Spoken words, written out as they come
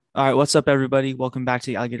All right, what's up, everybody? Welcome back to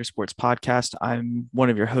the Alligator Sports Podcast. I'm one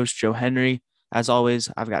of your hosts, Joe Henry. As always,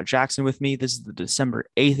 I've got Jackson with me. This is the December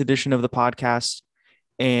 8th edition of the podcast,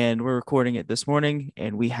 and we're recording it this morning.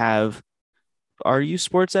 And we have, are you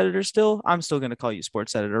sports editor still? I'm still going to call you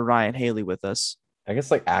sports editor, Ryan Haley, with us. I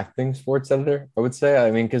guess like acting sports editor, I would say.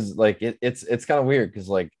 I mean, because like it's kind of weird because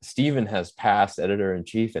like Steven has past editor in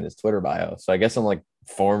chief in his Twitter bio. So I guess I'm like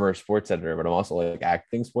former sports editor, but I'm also like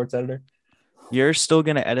acting sports editor. You're still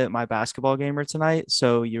going to edit my basketball gamer tonight,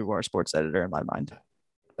 so you are a sports editor in my mind.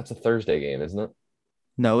 That's a Thursday game, isn't it?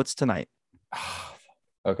 No, it's tonight.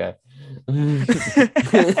 Okay.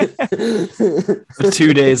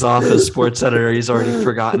 2 days off as sports editor, he's already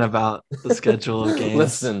forgotten about the schedule of games.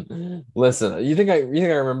 Listen. You think I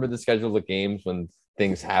remember the schedule of games when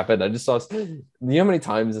things happen? I just saw. You know how many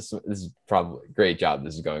times this is probably great job.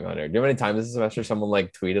 This is going on here. Do you know how many times this semester someone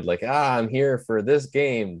like tweeted like, I'm here for this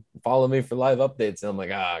game. Follow me for live updates. And I'm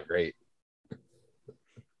like, great.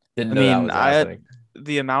 Didn't know that was happening.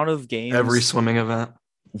 The amount of games. Every swimming event.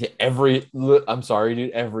 Yeah, I'm sorry,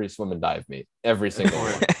 dude. Every swim and dive meet, every single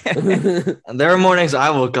one. And there were mornings I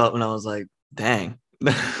woke up and I was like, dang,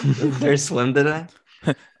 there's swim today.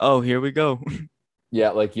 Oh, here we go.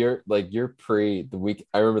 Yeah, like you're pre the week.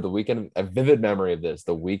 I remember the weekend, a vivid memory of this.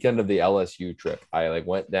 The weekend of the LSU trip, I like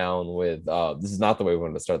went down with. This is not the way we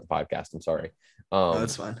wanted to start the podcast. I'm sorry.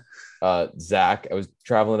 That's fine. Zach, I was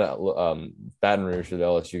traveling to Baton Rouge for the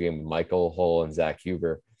LSU game with Michael Hull and Zach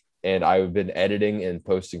Huber. And I've been editing and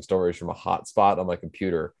posting stories from a hotspot on my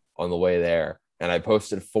computer on the way there. And I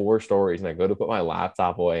posted 4 stories and I go to put my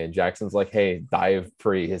laptop away. And Jackson's like, hey, dive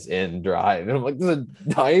pre is in drive. And I'm like, there's a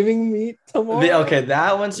diving meet tomorrow? Okay,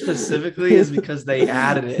 that one specifically is because they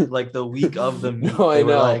added it like the week of the meet. No, I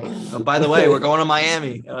know. Like, oh, by the way, we're going to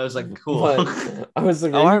Miami. And I was like, cool. But I was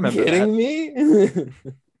like, I are you remember kidding me?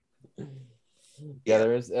 Yeah,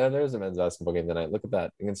 there is a men's basketball game tonight. Look at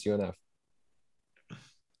that against UNF.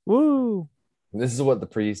 Woo. This is what the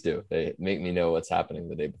pre's do. They make me know what's happening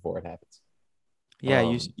the day before it happens.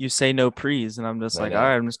 Yeah, you say no pre's, and I'm just like, all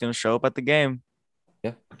right, I'm just gonna show up at the game.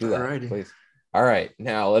 Yeah, do that, Alrighty. please. All right,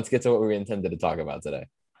 now let's get to what we intended to talk about today.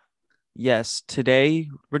 Yes, today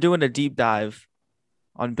we're doing a deep dive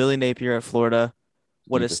on Billy Napier at Florida,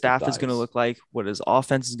 what his Deepest staff of is going to dives. look like, what his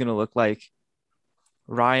offense is going to look like.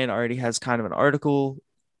 Ryan already has kind of an article,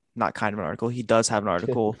 not kind of an article. He does have an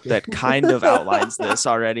article that kind of outlines this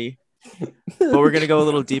already. But we're going to go a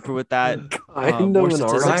little deeper with that. Kind more of an statistics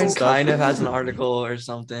article. Ryan and stuff. kind of has an article or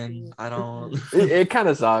something. I don't. It kind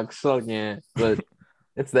of sucks. So yeah, but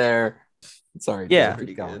it's there. Sorry. Yeah.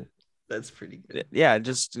 Keep going. That's pretty good. Yeah,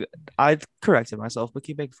 just I corrected myself, but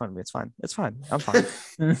keep making fun of me. It's fine. It's fine. I'm fine.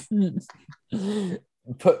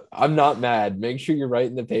 I'm not mad. Make sure you write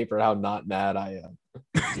in the paper how not mad I am.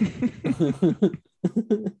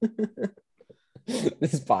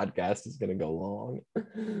 This podcast is gonna go long.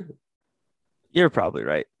 You're probably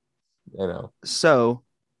right. I know. So,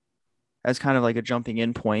 as kind of like a jumping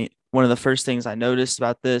in point, one of the first things I noticed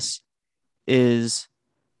about this is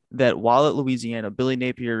that while at Louisiana, Billy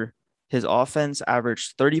Napier, his offense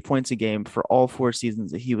averaged 30 points a game for all 4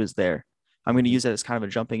 seasons that he was there. I'm going to use that as kind of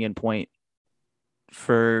a jumping in point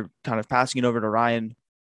for kind of passing it over to Ryan.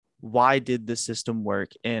 Why did this system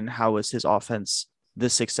work, and how was his offense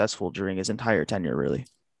this successful during his entire tenure, really?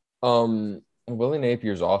 Willie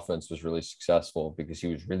Napier's offense was really successful because he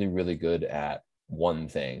was really, really good at one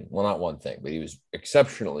thing. Well, not one thing, but he was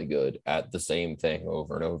exceptionally good at the same thing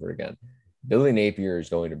over and over again. Billy Napier is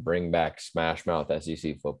going to bring back Smash Mouth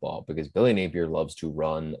SEC football because Billy Napier loves to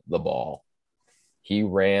run the ball. He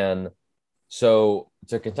ran. So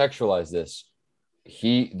to contextualize this,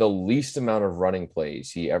 the least amount of running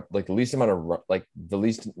plays the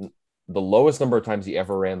lowest number of times he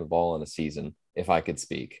ever ran the ball in a season, if I could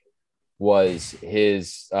speak, was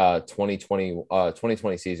his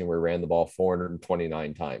 2020 season where he ran the ball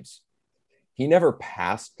 429 times. He never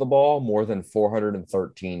passed the ball more than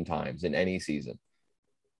 413 times in any season.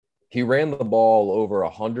 He ran the ball over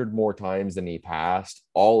 100 more times than he passed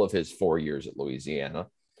all of his 4 years at Louisiana,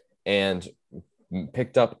 and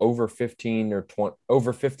picked up over 15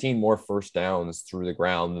 more first downs through the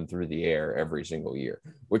ground than through the air every single year,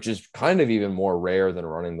 which is kind of even more rare than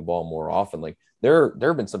running the ball more often. Like there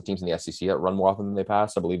have been some teams in the SEC that run more often than they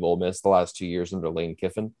pass. I believe Ole Miss the last 2 years under Lane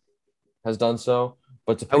Kiffin has done so.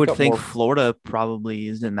 But to I would think more, Florida probably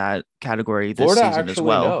is in that category this Florida season actually as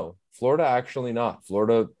well. No. Florida actually not.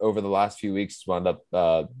 Florida over the last few weeks wound up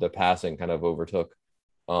the passing kind of overtook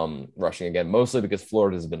rushing again, mostly because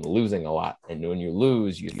Florida has been losing a lot, and when you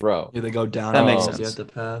lose, you throw. Yeah, they go down. That makes You sense. have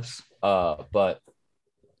to pass. But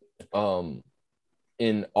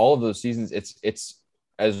in all of those seasons, it's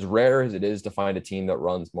as rare as it is to find a team that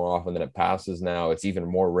runs more often than it passes now, it's even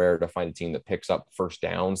more rare to find a team that picks up first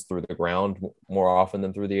downs through the ground more often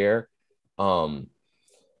than through the air.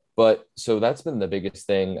 But so that's been the biggest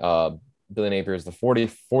thing. Billy Napier is the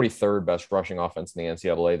 43rd best rushing offense in the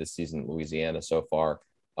NCAA this season in Louisiana so far,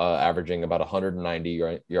 averaging about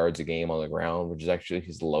 190 yards a game on the ground, which is actually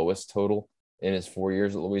his lowest total in his 4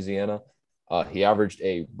 years at Louisiana. He averaged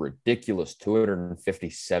a ridiculous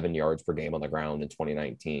 257 yards per game on the ground in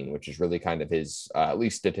 2019, which is really kind of his, at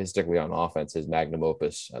least statistically on offense, his magnum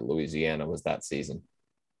opus at Louisiana was that season.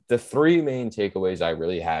 The three main takeaways I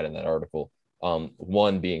really had in that article,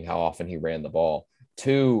 one being how often he ran the ball,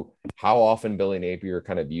 two, how often Billy Napier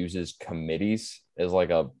kind of uses committees as like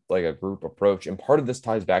a group approach. And part of this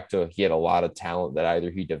ties back to he had a lot of talent that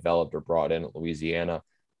either he developed or brought in at Louisiana.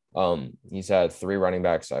 He's had three running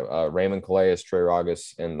backs, Raymond Calais, Trey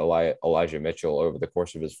Ragas, and Elijah Mitchell over the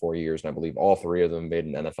course of his 4 years. And I believe all three of them made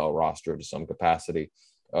an NFL roster to some capacity,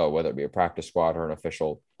 whether it be a practice squad or an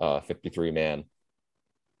official 53-man.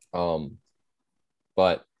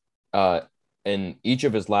 But in each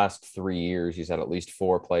of his last 3 years, he's had at least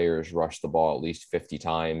four players rush the ball at least 50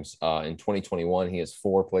 times. In 2021, he has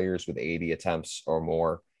four players with 80 attempts or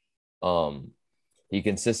more. He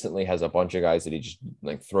consistently has a bunch of guys that he just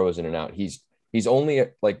like throws in and out. He's only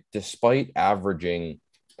like, despite averaging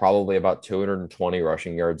probably about 220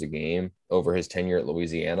 rushing yards a game over his tenure at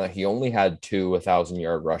Louisiana, he only had two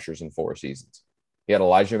 1,000-yard rushers in 4 seasons. He had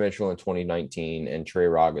Elijah Mitchell in 2019 and Trey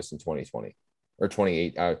Ragas in 2020 or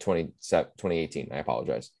 2018. I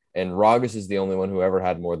apologize. And Ragas is the only one who ever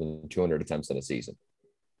had more than 200 attempts in a season.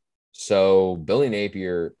 So Billy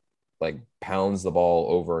Napier like pounds the ball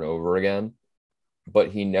over and over again, but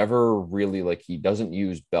he never really he doesn't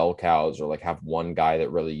use bell cows or like have one guy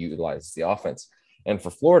that really utilizes the offense. And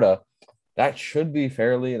for Florida, that should be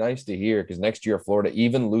fairly nice to hear, because next year, Florida,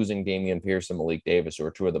 even losing Dameon Pierce and Malik Davis, who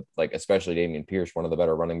are two of the, especially Dameon Pierce, one of the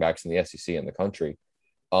better running backs in the SEC in the country.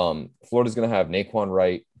 Florida's going to have Naquan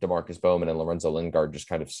Wright, DeMarcus Bowman, and Lorenzo Lingard just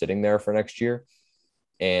kind of sitting there for next year.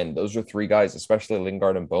 And those are three guys, especially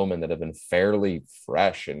Lingard and Bowman, that have been fairly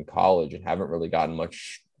fresh in college and haven't really gotten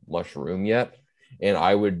much room yet. And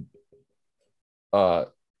I would,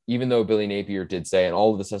 even though Billy Napier did say, and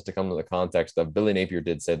all of this has to come to the context of Billy Napier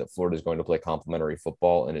did say that Florida is going to play complementary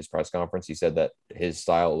football in his press conference. He said that his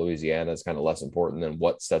style of Louisiana is kind of less important than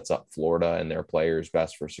what sets up Florida and their players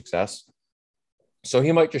best for success. So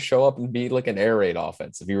he might just show up and be like an air raid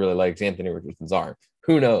offense if he really likes Anthony Richardson's arm.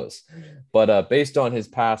 Who knows? But based on his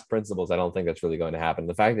past principles, I don't think that's really going to happen.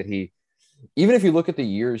 The fact that even if you look at the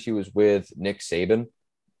years he was with Nick Saban,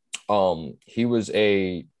 he was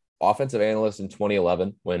a offensive analyst in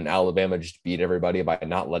 2011 when Alabama just beat everybody by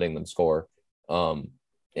not letting them score and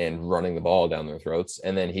running the ball down their throats.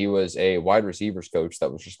 And then he was a wide receivers coach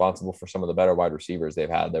that was responsible for some of the better wide receivers they've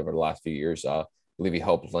had over the last few years. I believe he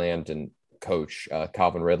helped land and coach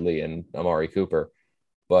Calvin Ridley and Amari Cooper.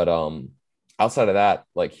 But outside of that,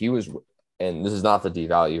 he was, and this is not to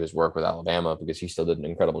devalue his work with Alabama, because he still did an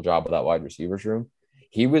incredible job with that wide receivers room.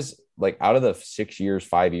 He was out of the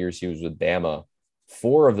 5 years he was with Bama,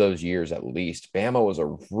 4 of those years at least, Bama was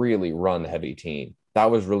a really run-heavy team. That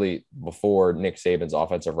was really before Nick Saban's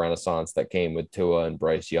offensive renaissance that came with Tua and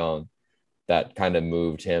Bryce Young, that kind of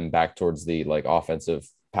moved him back towards the offensive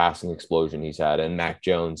passing explosion he's had, and Mac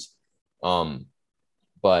Jones.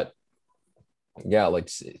 But yeah,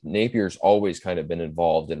 Napier's always kind of been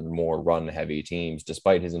involved in more run-heavy teams,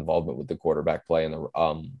 despite his involvement with the quarterback play and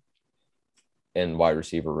the and wide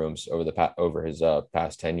receiver rooms over his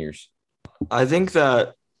past 10 years. I think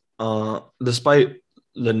that despite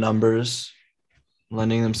the numbers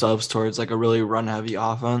lending themselves towards a really run-heavy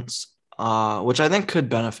offense, which I think could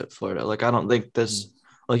benefit Florida. I don't think this,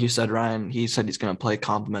 like you said, Ryan, he said he's going to play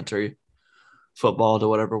complementary football to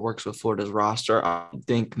whatever works with Florida's roster. I don't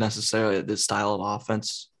think necessarily this style of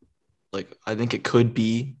offense, I think it could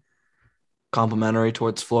be complementary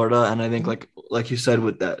towards Florida. And I think like you said,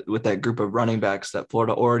 with that group of running backs that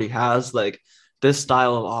Florida already has, this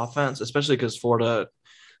style of offense, especially because Florida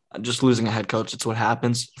just losing a head coach, it's what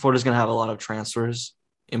happens. Florida's going to have a lot of transfers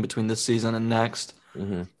in between this season and next.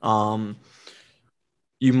 Mm-hmm.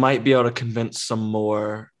 You might be able to convince some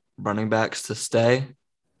more running backs to stay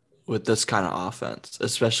with this kind of offense,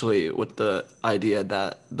 especially with the idea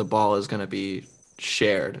that the ball is going to be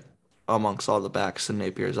shared amongst all the backs in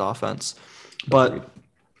Napier's offense. But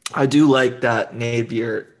I do like that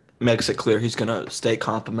Napier makes it clear he's going to stay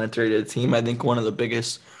complimentary to the team. I think one of the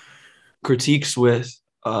biggest critiques with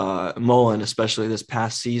Mullen, especially this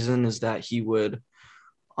past season, is that he would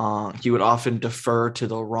often defer to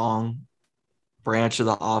the wrong branch of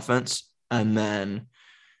the offense and then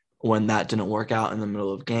when that didn't work out in the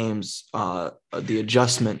middle of games, the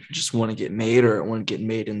adjustment just wouldn't get made, or it wouldn't get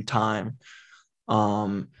made in time.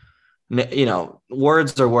 Words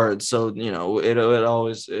are words. So, it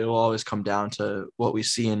will always come down to what we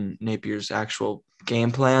see in Napier's actual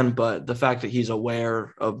game plan. But the fact that he's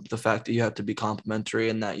aware of the fact that you have to be complimentary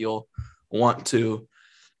and that you'll want to,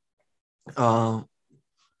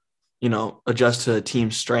 adjust to the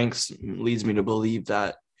team's strengths leads me to believe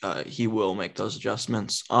that he will make those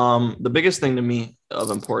adjustments. The biggest thing to me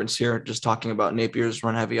of importance here, just talking about Napier's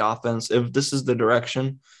run heavy offense, if this is the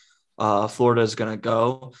direction Florida is going to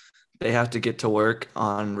go, they have to get to work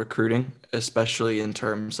on recruiting, especially in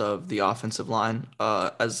terms of the offensive line.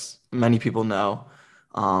 As many people know,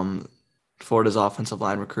 Florida's offensive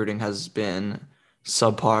line recruiting has been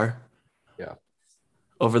subpar. Yeah.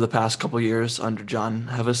 Over the past couple of years under John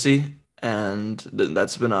Hevesy, and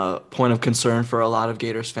that's been a point of concern for a lot of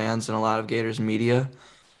Gators fans and a lot of Gators media.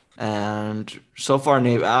 And so far,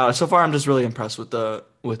 I'm just really impressed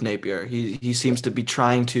with Napier. He seems to be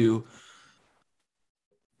trying to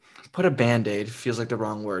put a Band-Aid, feels like the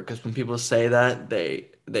wrong word, because when people say that, they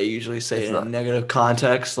usually say it in a negative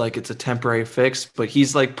context, like it's a temporary fix. But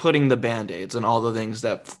he's like putting the Band-Aids on all the things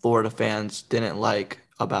that Florida fans didn't like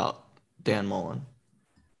about Dan Mullen.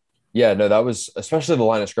 Yeah, no, that was especially the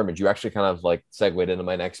line of scrimmage. You actually kind of like segued into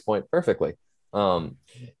my next point perfectly.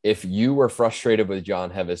 If you were frustrated with John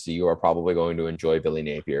Hevesy, you are probably going to enjoy Billy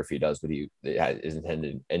Napier if he does what he is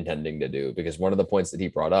intending to do. Because one of the points that he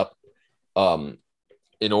brought up,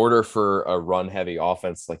 in order for a run-heavy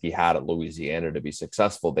offense like he had at Louisiana to be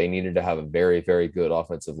successful, they needed to have a very, very good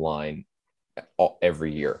offensive line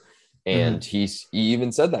every year. And he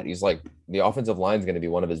even said that. He's like, the offensive line is going to be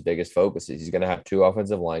one of his biggest focuses. He's going to have 2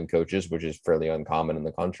 offensive line coaches, which is fairly uncommon in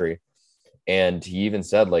the country. And he even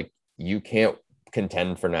said, like, you can't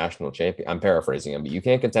contend for national champion. I'm paraphrasing him, but you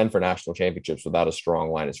can't contend for national championships without a strong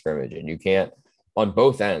line of scrimmage. And you can't on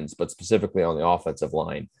both ends, but specifically on the offensive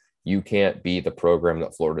line, you can't be the program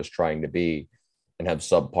that Florida's trying to be and have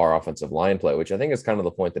subpar offensive line play, which I think is kind of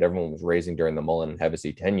the point that everyone was raising during the Mullen and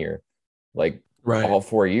Hevesy tenure. Like, right, all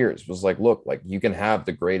 4 years was like, look, like you can have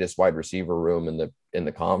the greatest wide receiver room in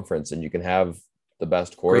the conference, and you can have the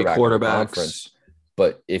best quarterback in the conference.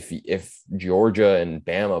 But if Georgia and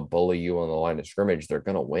Bama bully you on the line of scrimmage, they're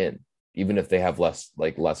gonna win, even if they have less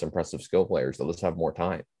impressive skill players. They'll just have more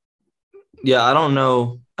time. Yeah, I don't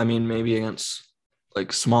know. I mean, maybe against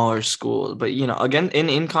like smaller schools, but again,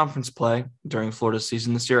 in conference play during Florida's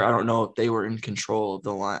season this year, I don't know if they were in control of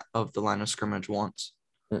the line of scrimmage once.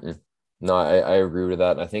 No, I agree with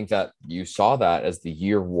that. And I think that you saw that as the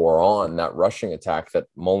year wore on, that rushing attack that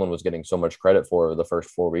Mullen was getting so much credit for over the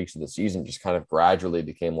first 4 weeks of the season just kind of gradually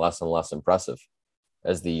became less and less impressive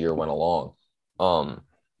as the year went along.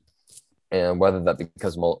 And whether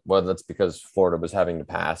that's because Florida was having to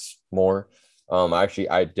pass more.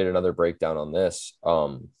 I did another breakdown on this.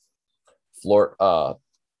 Florida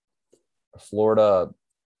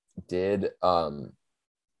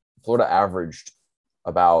averaged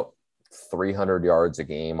about 300 yards a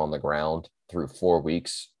game on the ground through 4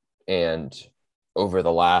 weeks. And over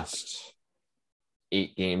the last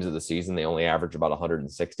 8 games of the season, they only averaged about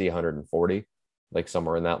 160, 140, like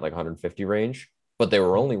somewhere in that like 150 range. But they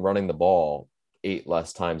were only running the ball 8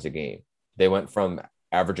 less times a game. They went from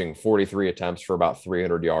averaging 43 attempts for about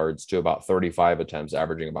 300 yards to about 35 attempts,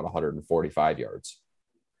 averaging about 145 yards.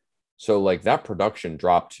 So like that production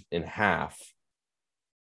dropped in half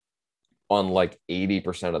on like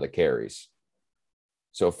 80% of the carries.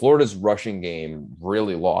 So Florida's rushing game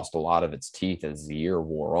really lost a lot of its teeth as the year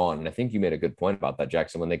wore on. And I think you made a good point about that,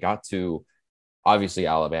 Jackson. When they got to, obviously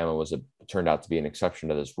Alabama turned out to be an exception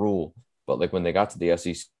to this rule, but like when they got to the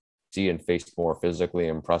SEC and faced more physically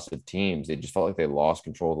impressive teams, they just felt like they lost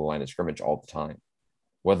control of the line of scrimmage all the time.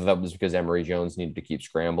 Whether that was because Emory Jones needed to keep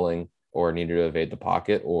scrambling or needed to evade the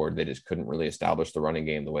pocket, or they just couldn't really establish the running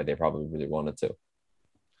game the way they probably really wanted to.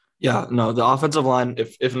 Yeah, no, the offensive line,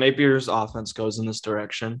 if Napier's offense goes in this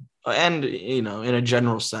direction, and, in a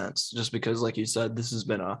general sense, just because, like you said, this has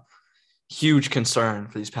been a huge concern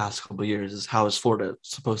for these past couple of years, is how is Florida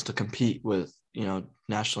supposed to compete with,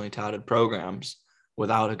 nationally touted programs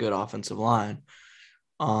without a good offensive line?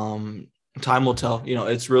 Time will tell.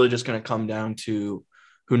 It's really just going to come down to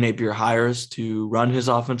who Napier hires to run his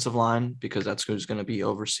offensive line, because that's who's going to be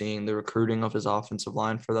overseeing the recruiting of his offensive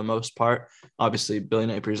line for the most part. Obviously, Billy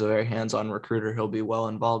Napier is a very hands-on recruiter. He'll be well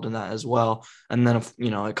involved in that as well. And then, if,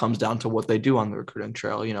 it comes down to what they do on the recruiting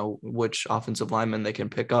trail, which offensive linemen they can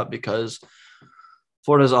pick up, because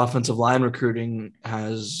Florida's offensive line recruiting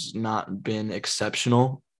has not been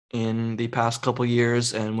exceptional in the past couple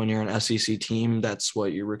years, and when you're an SEC team, that's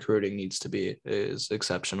what your recruiting needs to be, is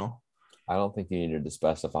exceptional. I don't think you needed to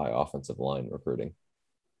specify offensive line recruiting.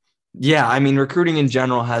 Yeah, I mean, recruiting in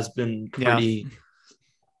general has been pretty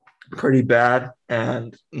bad,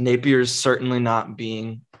 and Napier's certainly not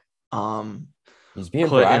being he's being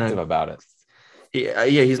proactive about it.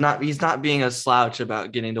 Yeah, he's not being a slouch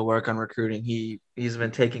about getting to work on recruiting. He's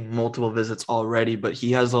been taking multiple visits already, but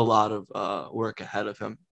he has a lot of work ahead of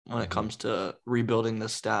him when it comes to rebuilding the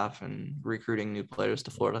staff and recruiting new players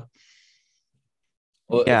to Florida.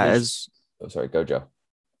 Well, Yeah, sorry, go Joe.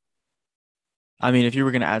 I mean, if you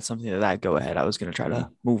were going to add something to that, go ahead. I was going to try to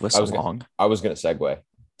move us along. I was going to segue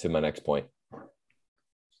to my next point.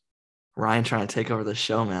 Ryan trying to take over the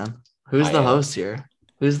show, man. Who's the host here?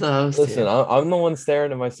 Listen, I'm the one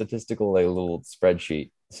staring at my statistical little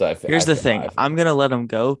spreadsheet. So here's the thing: I'm gonna let him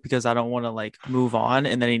go because I don't want to move on,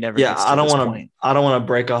 and then he never. Yeah, gets to I don't want to. I don't want to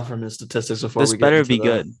break off from his statistics before this we get better into be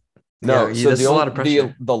good. No, yeah, so the a lot of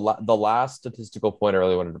pressure. The last statistical point I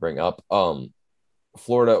really wanted to bring up,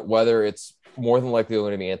 Florida, whether it's more than likely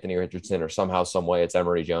going to be Anthony Richardson or somehow, some way it's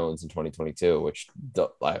Emory Jones in 2022, which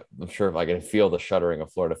I'm sure if I can feel the shuddering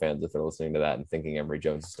of Florida fans if they're listening to that and thinking Emory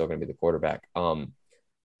Jones is still going to be the quarterback.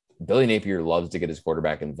 Billy Napier loves to get his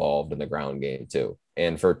quarterback involved in the ground game too.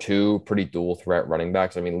 And for two pretty dual threat running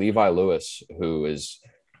backs, I mean, Levi Lewis, who is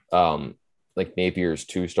Napier's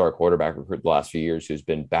 2-star quarterback recruit the last few years, who's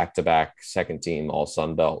been back-to-back second team all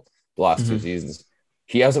Sun Belt the last 2 seasons.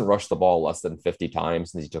 He hasn't rushed the ball less than 50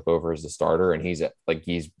 times since he took over as the starter. And he's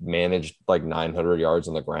managed 900 yards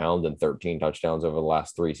on the ground and 13 touchdowns over the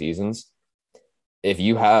last 3 seasons. If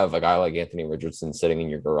you have a guy like Anthony Richardson sitting in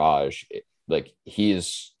your garage, he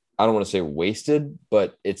is, I don't want to say wasted,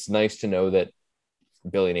 but it's nice to know that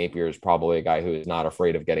Billy Napier is probably a guy who is not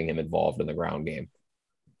afraid of getting him involved in the ground game.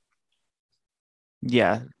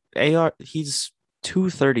 Yeah. He's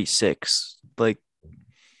 236.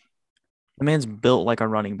 The man's built like a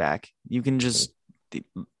running back. You can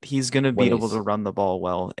he's going to be able to run the ball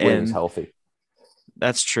well. And he's healthy.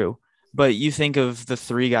 That's true. But you think of the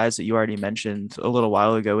 3 guys that you already mentioned a little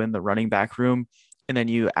while ago in the running back room, and then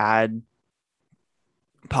you add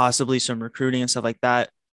possibly some recruiting and stuff like that.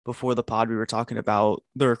 Before the pod, we were talking about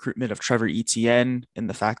the recruitment of Trevor Etienne and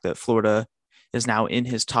the fact that Florida is now in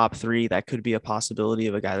his top 3. That could be a possibility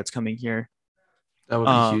of a guy that's coming here. That would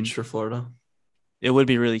be huge for Florida. It would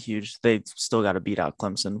be really huge. They still got to beat out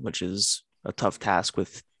Clemson, which is a tough task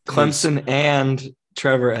with Clemson and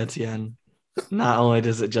Trevor Etienne. Not only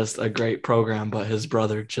is it just a great program, but his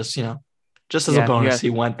brother just as a bonus,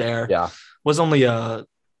 he went there. Yeah. Was only a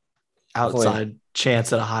outside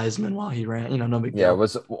chance at a Heisman while he ran, no big deal. Yeah, it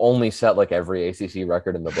was only set every ACC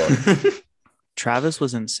record in the book. Travis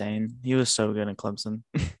was insane. He was so good in Clemson.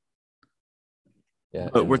 Yeah.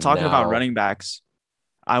 But we're talking about running backs.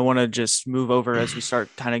 I want to just move over as we start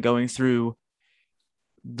kind of going through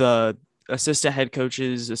the assistant head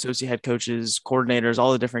coaches, associate head coaches, coordinators,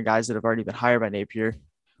 all the different guys that have already been hired by Napier.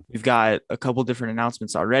 We've got a couple different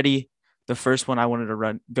announcements already. The first one I wanted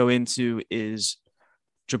to go into is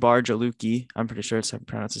Jabbar Jaluki. I'm pretty sure it's how you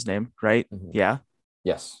pronounce his name, right? Mm-hmm. Yeah.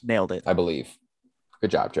 Yes. Nailed it. I believe.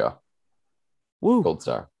 Good job, Joe. Woo. Gold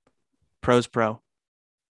star. Pro's pro.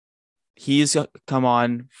 He's come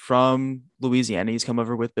on from Louisiana. He's come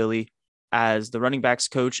over with Billy as the running backs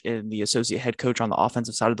coach and the associate head coach on the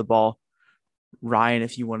offensive side of the ball. Ryan,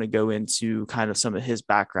 if you want to go into kind of some of his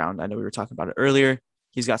background, I know we were talking about it earlier.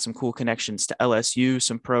 He's got some cool connections to LSU,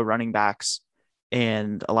 some pro running backs,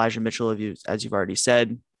 and Elijah Mitchell, as you've already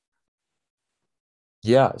said.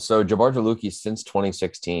 Yeah, so Jabbar Jaluki since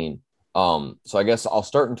 2016. So I guess I'll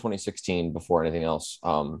start in 2016 before anything else.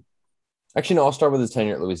 Actually, no, I'll start with his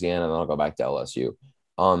tenure at Louisiana, and then I'll go back to LSU.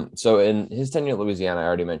 So in his tenure at Louisiana, I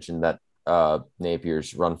already mentioned that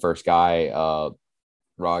Napier's run first guy,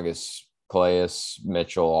 Ragus, Calais,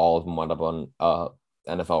 Mitchell, all of them went up on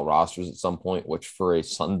NFL rosters at some point, which for a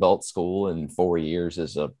Sun Belt school in 4 years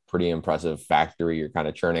is a pretty impressive factory you're kind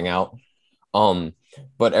of churning out.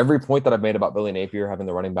 But every point that I've made about Billy Napier having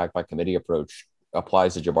the running back by committee approach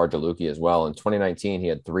applies to Jabbar Jaluki as well. In 2019, he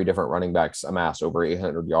had 3 different running backs amass over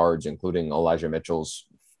 800 yards, including Elijah Mitchell's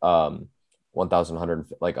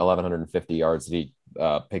 1,150 yards that he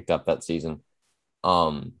picked up that season.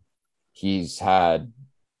 He's had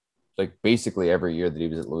basically every year that he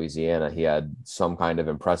was at Louisiana, he had some kind of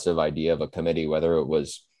impressive idea of a committee, whether it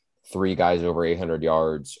was 3 guys over 800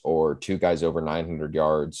 yards or 2 guys over 900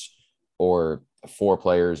 yards or 4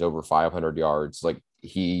 players over 500 yards.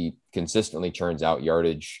 He consistently churns out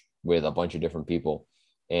yardage with a bunch of different people.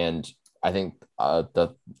 And I think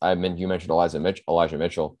you mentioned Elijah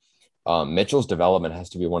Mitchell. Mitchell's development has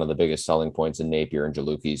to be one of the biggest selling points in Napier and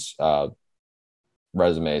Jaluki's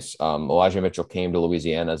resumes. Elijah Mitchell came to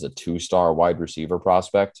Louisiana as a 2-star wide receiver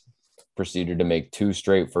prospect, proceeded to make 2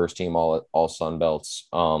 straight first team all Sun Belts,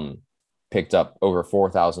 picked up over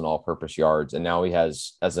 4,000 all purpose yards. And now he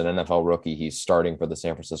has, as an NFL rookie, he's starting for the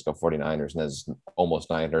San Francisco 49ers and has almost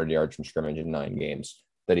 900 yards from scrimmage in 9 games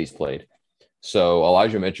that he's played. So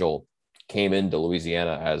Elijah Mitchell came into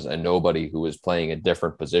Louisiana as a nobody who was playing a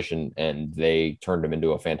different position, and they turned him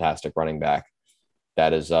into a fantastic running back.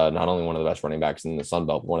 That is not only one of the best running backs in the Sun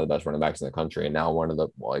Belt, one of the best running backs in the country, and now one of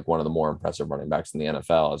the more impressive running backs in the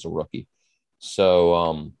NFL as a rookie.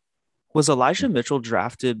 So, was Elijah Mitchell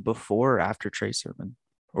drafted before or after Trey Sermon,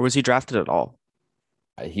 or was he drafted at all?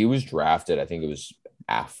 He was drafted. I think it was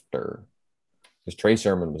after, because Trey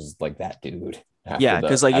Sermon was like that dude. Yeah,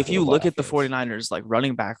 because like if you look at the 49ers like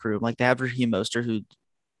running back room, like they have Raheem Mostert, who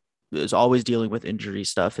is always dealing with injury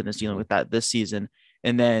stuff and is dealing with that this season,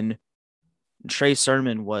 and then Trey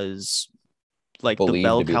Sermon was like the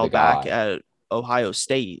bell cow back at Ohio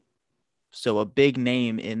State. So a big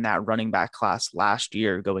name in that running back class last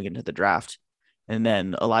year going into the draft. And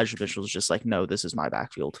then Elijah Mitchell was just like, no, this is my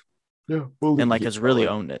backfield. Yeah. And like has really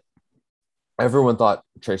owned it. Everyone thought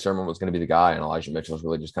Trey Sermon was going to be the guy, and Elijah Mitchell was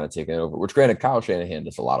really just kind of taking it over, which granted, Kyle Shanahan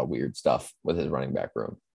does a lot of weird stuff with his running back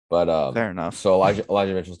room. But fair enough. So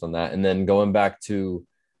Elijah Mitchell's done that. And then going back to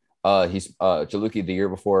he's Jaluki the year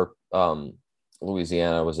before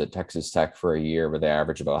Louisiana was at Texas Tech for a year, where they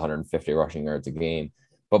averaged about 150 rushing yards a game.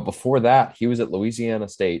 But before that, he was at Louisiana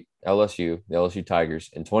State, LSU, the LSU Tigers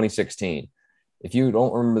in 2016. If you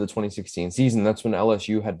don't remember the 2016 season, that's when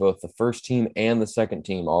LSU had both the first team and the second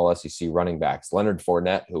team all SEC running backs. Leonard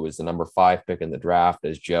Fournette, who was the number 5 pick in the draft,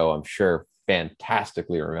 as Joe, I'm sure,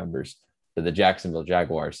 fantastically remembers, to the Jacksonville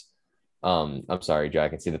Jaguars. I'm sorry, Joe, I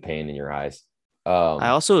can see the pain in your eyes. I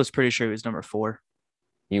also was pretty sure he was number 4.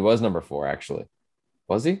 He was number 4, actually.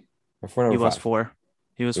 Was he? Before number he was 5? 4.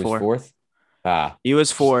 He was 4. Fourth? He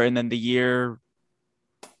was 4, and then the year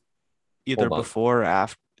either before or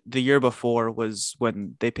after. The year before was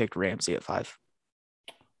when they picked Ramsey at 5.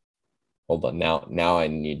 Hold on. Now I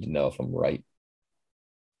need to know if I'm right.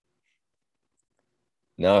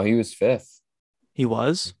 No, he was 5th. He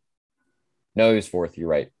was? No, he was 4th. You're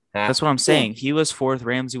right. That's what I'm saying. He was 4th.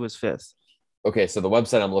 Ramsey was 5th. Okay, so the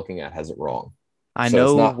website I'm looking at has it wrong. I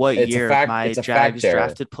know what year my Jags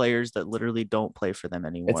drafted players that literally don't play for them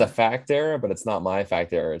anymore. It's a fact error, but it's not my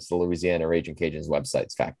fact error. It's the Louisiana Ragin Cajuns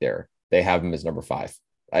website's fact error. They have him as number 5.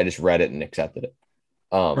 I just read it and accepted it.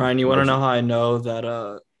 Ryan, you want to know how I know that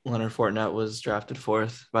Leonard Fournette was drafted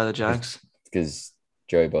 4th by the Jags? Because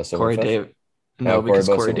Joey Bosa Corey Davis. No, because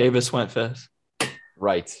Corey Davis went 5th.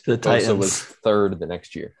 Right. The Titans. Bosa was 3rd the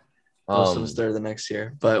next year. Bosa was 3rd the next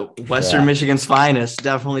year. But Western Michigan's finest,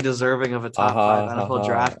 definitely deserving of a top 5 NFL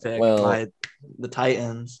draft pick by the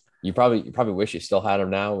Titans. You probably wish you still had him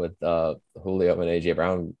now with Julio and A.J.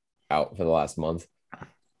 Brown out for the last month.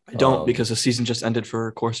 I don't, because the season just ended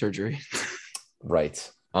for core surgery.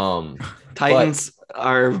 Right. Titans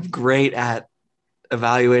are great at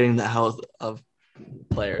evaluating the health of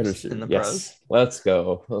players in the pros. Let's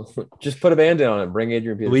go. Just put a Band-Aid on it. Bring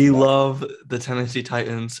Adrian Peterson. We love the Tennessee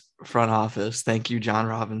Titans front office. Thank you, John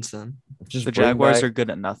Robinson. The Jaguars are good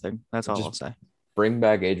at nothing. That's all I'll say. Bring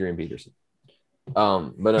back Adrian Peterson.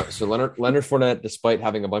 So Leonard Fournette, despite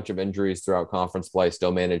having a bunch of injuries throughout conference play,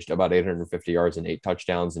 still managed about 850 yards and 8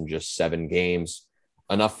 touchdowns in just 7 games.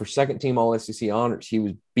 Enough for second-team All-SEC honors. He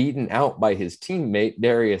was beaten out by his teammate,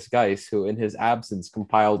 Darius Geis, who in his absence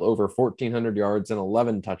compiled over 1,400 yards and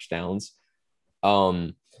 11 touchdowns.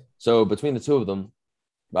 So between the two of them,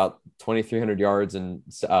 about 2,300 yards and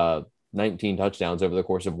 19 touchdowns over the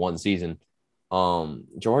course of one season.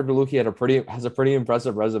 Gerard DeLucia has a pretty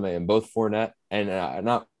impressive resume, and both Fournette and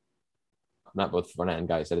not both Fournette and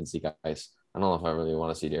Geis. I didn't see Geis. I don't know if I really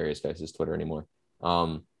want to see Darius Geis' Twitter anymore.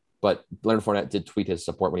 But Leonard Fournette did tweet his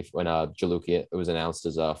support when Jaluki was announced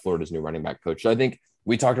as Florida's new running back coach. So I think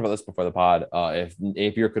we talked about this before the pod. If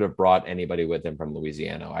Napier could have brought anybody with him from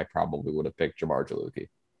Louisiana, I probably would have picked Jamar Jaluki.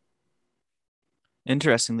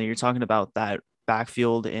 Interestingly, you're talking about that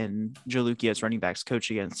backfield in Jaluki as running backs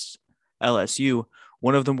coach against LSU.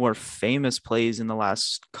 One of the more famous plays in the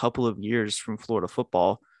last couple of years from Florida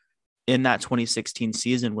football in that 2016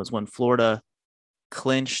 season was when Florida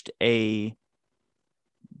clinched a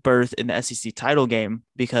berth in the SEC title game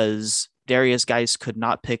because Darius Geis could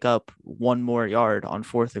not pick up one more yard on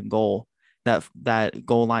 4th and goal. That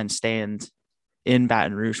goal line stand in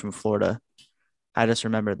Baton Rouge from Florida. I just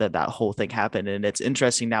remember that whole thing happened. And it's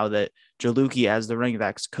interesting now that Jaluki, as the running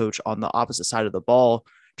backs coach on the opposite side of the ball,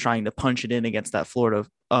 trying to punch it in against that Florida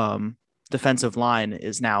defensive line,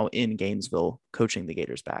 is now in Gainesville coaching the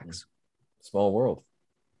Gators backs. Small world.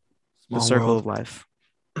 The circle of life.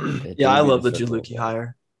 Yeah, I love the Jaluki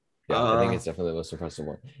hire. Yeah, I think it's definitely the most impressive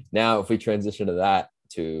one. Now, if we transition to that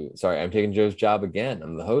I'm taking Joe's job again.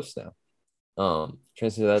 I'm the host now.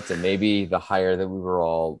 Transition to that to maybe the hire that we were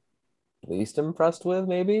all least impressed with,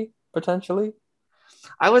 maybe, potentially.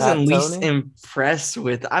 I wasn't least impressed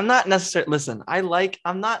with. I'm not necessarily. Listen,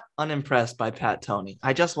 I'm not unimpressed by Pat Toney.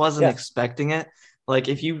 I just wasn't expecting it. Like,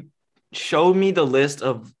 if you showed me the list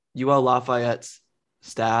of UL Lafayette's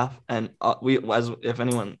staff, and if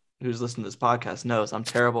anyone who's listening to this podcast knows, I'm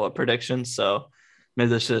terrible at predictions, so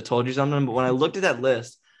maybe I should have told you something. But when I looked at that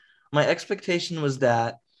list, my expectation was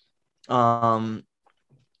that Michael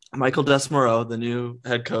Desmoreau, the new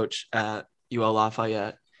head coach at UL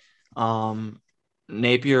Lafayette,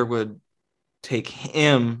 Napier would take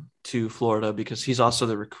him to Florida because he's also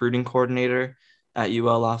the recruiting coordinator at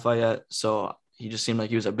UL Lafayette. So he just seemed like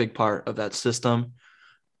he was a big part of that system.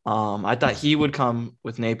 I thought he would come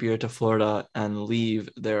with Napier to Florida and leave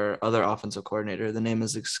their other offensive coordinator. The name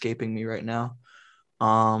is escaping me right now.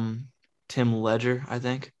 Tim Ledger, I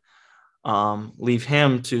think. Leave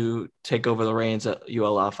him to take over the reins at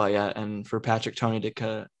UL Lafayette, and for Patrick Toney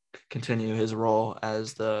to continue his role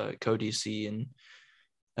as the co-DC and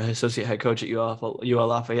associate head coach at UL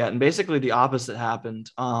Lafayette. And basically the opposite happened.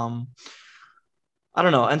 I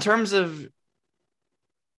don't know. In terms of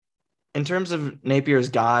Napier's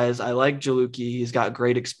guys, I like Jaluki. He's got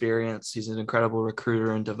great experience. He's an incredible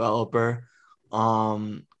recruiter and developer.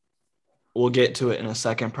 We'll get to it in a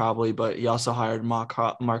second probably, but he also hired Mark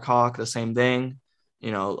Hawk, the same thing. A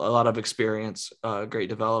lot of experience, great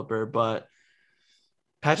developer. But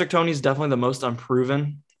Patrick Toney is definitely the most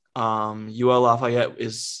unproven. UL Lafayette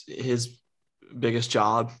is his biggest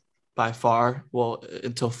job by far. Well,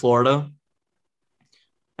 until Florida.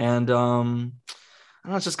 And I'm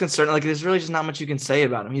not just concerned. Like, there's really just not much you can say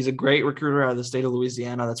about him. He's a great recruiter out of the state of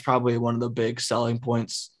Louisiana. That's probably one of the big selling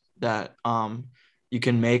points that you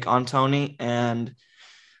can make on Toney. And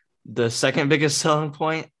the second biggest selling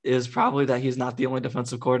point is probably that he's not the only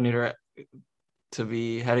defensive coordinator to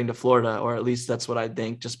be heading to Florida, or at least that's what I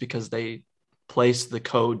think, just because they placed the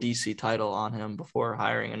co-DC title on him before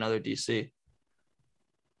hiring another DC.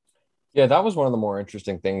 Yeah, that was one of the more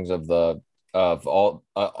interesting things of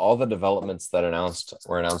all the developments that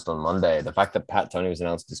were announced on Monday. The fact that Pat Toney was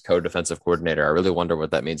announced as co-defensive coordinator, I really wonder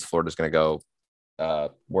what that means. Florida's going to go,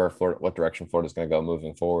 what direction Florida's going to go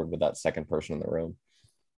moving forward with that second person in the room.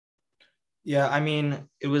 Yeah, I mean,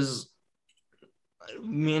 it was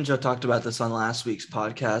me and Joe talked about this on last week's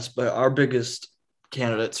podcast, but our biggest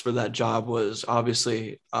candidates for that job was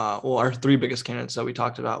obviously, our three biggest candidates that we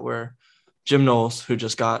talked about were Jim Knowles, who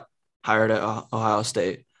just got hired at Ohio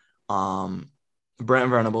State, Brent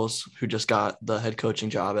Venables, who just got the head coaching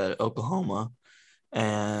job at Oklahoma,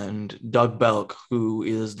 and Doug Belk, who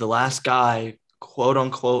is the last guy, quote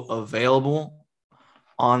unquote, available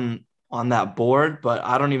on that board. But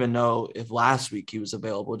I don't even know if last week he was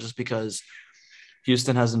available, just because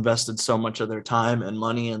Houston has invested so much of their time and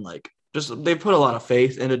money, and they put a lot of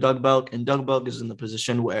faith into Doug Belk, and Doug Belk is in the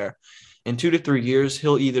position where in 2 to 3 years,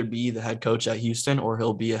 he'll either be the head coach at Houston or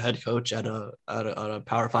he'll be a head coach at a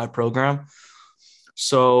Power 5 program.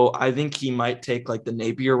 So I think he might take the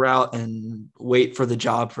Napier route and wait for the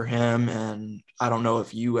job for him. And I don't know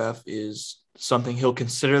if UF is something he'll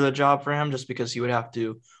consider the job for him, just because he would have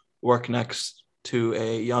to work next to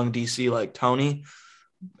a young DC like Toney.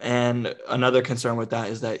 And another concern with that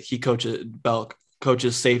is that Belk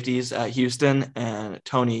coaches safeties at Houston, and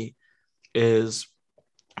Toney is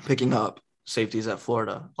picking up safeties at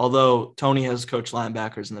Florida. Although Toney has coached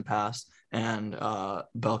linebackers in the past, and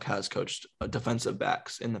Belk has coached defensive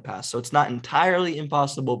backs in the past. So it's not entirely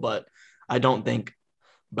impossible, but I don't think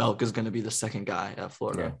Belk is going to be the second guy at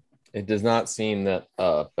Florida. Yeah. It does not seem that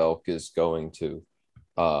Belk is going to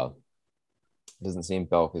doesn't seem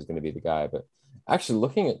Belk is going to be the guy, but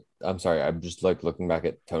actually I'm just looking back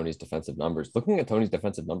at Toney's defensive numbers. Looking at Toney's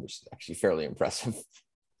defensive numbers is actually fairly impressive.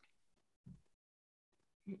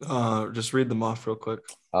 Just read them off real quick.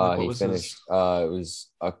 He finished. It was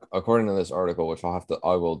according to this article, which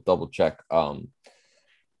I will double check.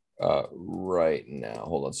 Right now,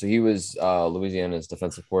 hold on. So he was Louisiana's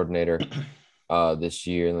defensive coordinator this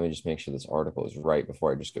year. Let me just make sure this article is right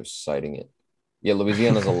before I just go citing it. Yeah,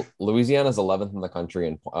 Louisiana's 11th in the country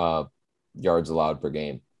in yards allowed per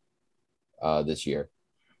game this year.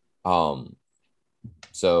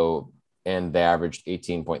 So, and they averaged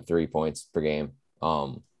 18.3 points per game.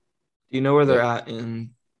 Do you know where they're at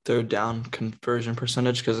in third down conversion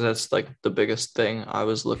percentage because that's like the biggest thing I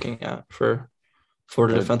was looking at for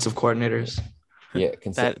Florida Third- defensive coordinators. Yeah,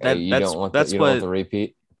 you don't want that's the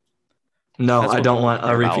repeat. No, that's I what don't Billy's want a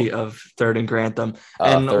all about. repeat of third and Grantham.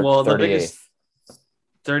 And well, the biggest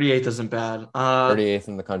 38th isn't bad. 38th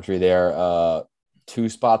in the country. They are 2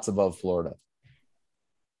 spots above Florida.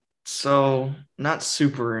 So not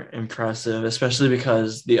super impressive, especially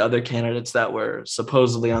because the other candidates that were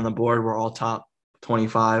supposedly on the board were all top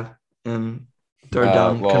 25 in third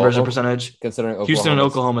down conversion percentage. Considering Houston and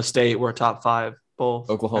Oklahoma State were top 5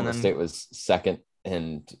 both. Oklahoma State was second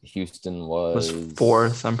and Houston was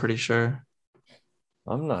fourth, I'm pretty sure.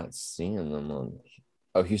 I'm not seeing them on.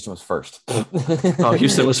 Oh, Houston was first. Oh,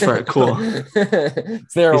 Houston was first. Cool.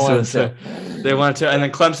 They wanted to, and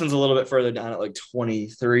then Clemson's a little bit further down at like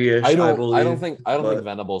 23-ish. I believe. I don't think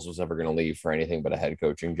Venables was ever going to leave for anything but a head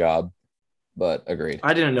coaching job. But agreed.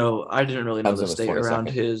 I didn't really know the state around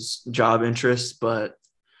his job interests, but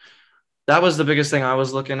that was the biggest thing I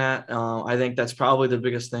was looking at. I think that's probably the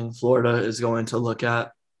biggest thing Florida is going to look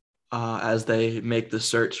at as they make the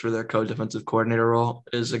search for their co-defensive coordinator role,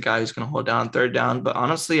 is a guy who's going to hold down third down. But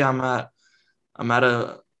honestly, I'm at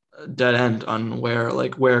a dead end on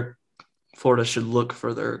where Florida should look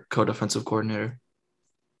for their co-defensive coordinator.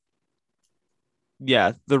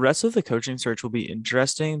 Yeah, the rest of the coaching search will be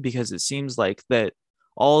interesting because it seems like that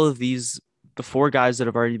all of the 4 guys that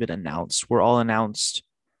have already been announced were all announced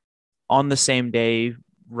on the same day,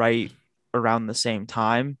 right around the same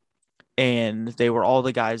time. And they were all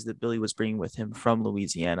the guys that Billy was bringing with him from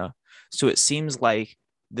Louisiana. So it seems like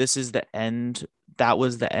this is the end. That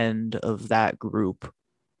was the end of that group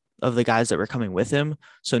of the guys that were coming with him.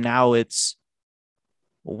 So now it's,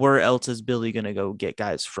 where else is Billy going to go get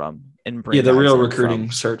guys from and bring? Yeah, the real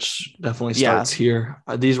recruiting search definitely starts here.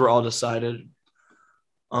 These were all decided.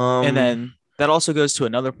 And then that also goes to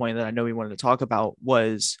another point that I know we wanted to talk about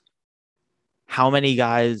was how many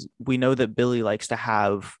guys. We know that Billy likes to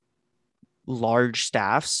have large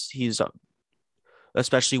staffs. He's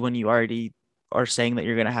especially when you already are saying that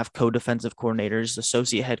you're going to have co-defensive coordinators,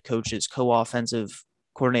 associate head coaches, co-offensive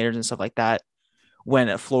coordinators and stuff like that. When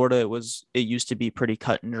at Florida, it used to be pretty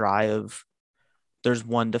cut and dry of there's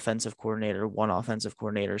one defensive coordinator, one offensive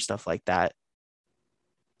coordinator, stuff like that.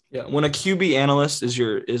 Yeah. When a QB analyst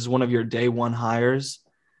is one of your day one hires,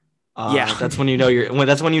 that's when you know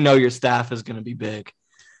your staff is going to be big.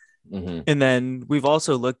 Mm-hmm. And then we've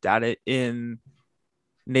also looked at it in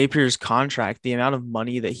Napier's contract. The amount of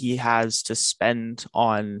money that he has to spend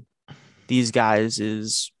on these guys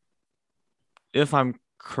is, if I'm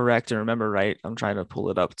correct and remember right, I'm trying to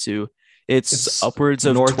pull it up too. It's upwards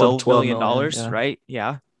of north $12 of $12 million, yeah. Right?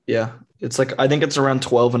 Yeah. Yeah. It's like, I think it's around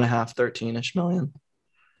 12 and a half, 13-ish million.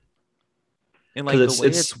 And like the way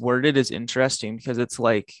it's worded is interesting because it's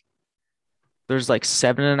like there's like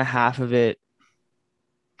 7.5 of it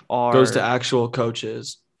goes to actual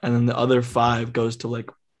coaches, and then the other 5 goes to like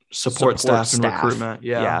support staff and recruitment.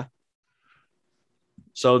 Yeah.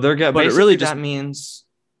 So they're getting, but it really just means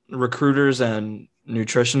recruiters and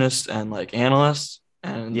nutritionists and like analysts,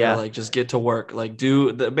 and they're like, just get to work. Like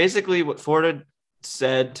basically what Florida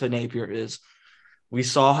said to Napier is, we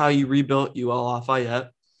saw how you rebuilt UL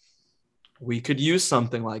Lafayette. We could use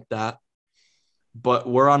something like that, but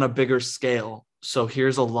we're on a bigger scale. So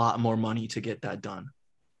here's a lot more money to get that done.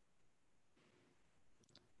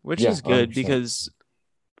 Which is good 100%. Because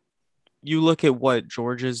you look at what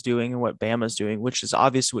Georgia's doing and what Bama's doing, which is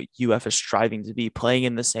obviously what UF is striving to be, playing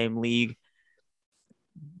in the same league.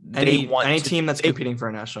 Any team that's competing for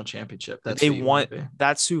a national championship, that's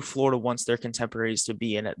who Florida wants their contemporaries to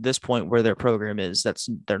be. And at this point where their program is,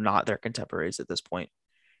 they're not their contemporaries at this point.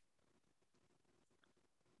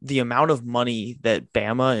 The amount of money that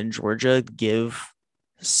Bama and Georgia give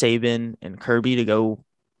Saban and Kirby to go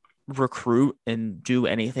recruit and do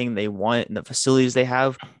anything they want and the facilities they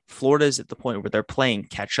have, Florida is at the point where they're playing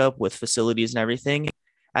catch up with facilities and everything.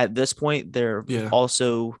 At this point, they're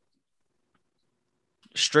also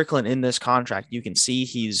Strickland in this contract. You can see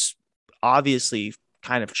he's obviously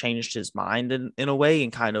kind of changed his mind in a way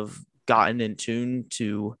and kind of gotten in tune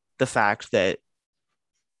to the fact that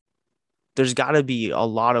there's got to be a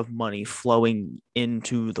lot of money flowing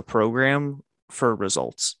into the program for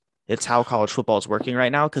results. It's how college football is working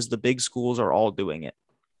right now because the big schools are all doing it.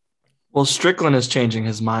 Well, Strickland is changing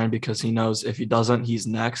his mind because he knows if he doesn't, he's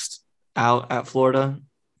next out at Florida.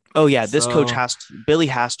 Oh, yeah. This coach Billy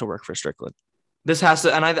has to work for Strickland. This has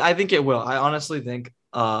to, and I think it will. I honestly think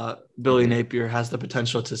Billy Napier has the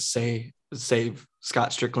potential to save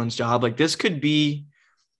Scott Strickland's job. Like this could be,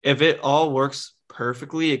 if it all works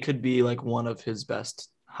perfectly, it could be like one of his best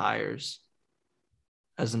hires.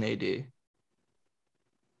 as an AD.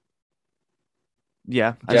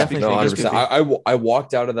 Yeah, I Yeah, definitely no, think it 100%. could be. I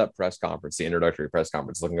walked out of that press conference, the introductory press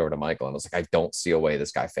conference, looking over to Michael, and I was like, I don't see a way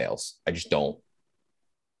this guy fails. I just don't.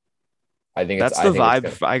 That's I the think it's good.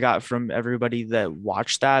 vibe I got from everybody that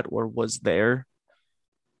watched that or was there.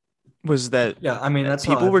 Was that Yeah, I mean that's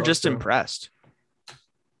how people I were felt just too. impressed.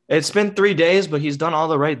 It's been 3 days, but he's done all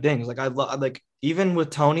the right things. Like like even with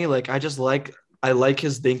Tony, like I like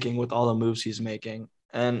his thinking with all the moves he's making.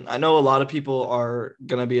 And I know a lot of people are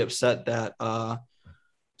gonna be upset that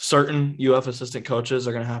certain UF assistant coaches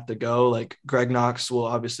are gonna have to go. Like Greg Knox will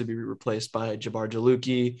obviously be replaced by Jabbar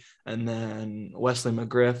Jaluki, and then Wesley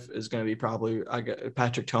McGriff is gonna be probably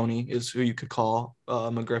Patrick Tony is who you could call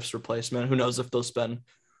McGriff's replacement. Who knows if they'll spend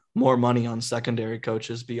more money on secondary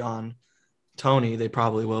coaches beyond Tony? They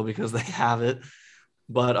probably will because they have it.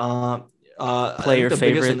 But I think Player the biggest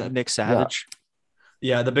thing favorite that Nick Savage.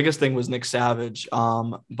 yeah, the biggest thing was Nick Savage.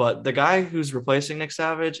 But the guy who's replacing Nick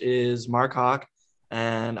Savage is Mark Hawk,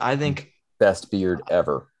 and I think Best beard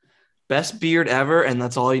ever. best beard ever, and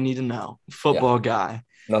that's all you need to know. Football guy.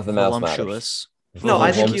 Nothing else matters. Voluptuous. No,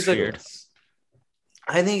 I think he's Voluptuous.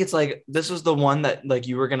 I think it's like this was the one that like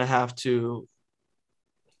you were gonna have to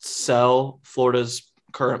sell Florida's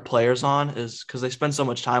current players on is because they spend so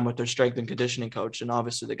much time with their strength and conditioning coach, and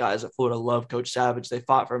obviously the guys at Florida love Coach Savage. They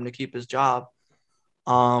fought for him to keep his job.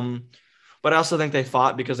 But I also think they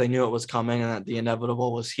fought because they knew it was coming and that the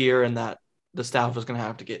inevitable was here and that the staff was going to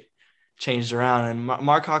have to get changed around. And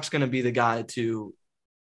Mark Hawk's going to be the guy to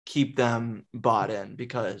keep them bought in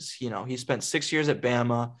because, you know, he spent 6 years at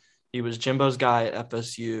Bama. He was Jimbo's guy at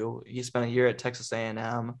FSU. He spent a year at Texas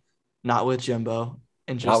A&M, not with Jimbo.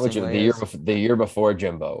 Not with Jimbo, the year before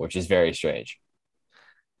Jimbo, which is very strange.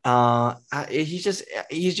 He's just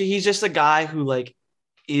a guy who like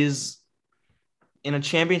is in a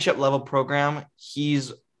championship level program.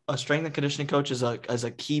 He's a strength and conditioning coach as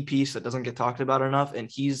a key piece that doesn't get talked about enough, and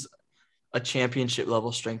he's a championship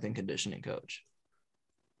level strength and conditioning coach.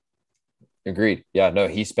 Agreed. Yeah, no,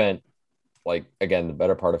 he spent like again the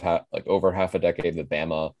better part of over half a decade with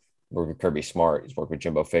Bama. Worked with Kirby Smart. He's worked with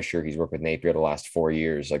Jimbo Fisher. He's worked with Napier the last 4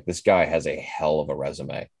 years. Like this guy has a hell of a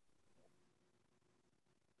resume.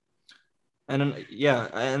 And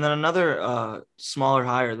then another smaller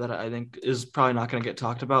hire that I think is probably not going to get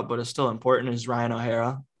talked about, but is still important is Ryan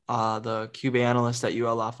O'Hara, the QB analyst at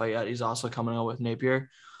UL Lafayette. He's also coming out with Napier.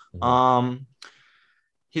 Mm-hmm.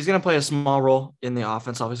 He's going to play a small role in the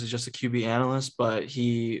offense, obviously just a QB analyst, but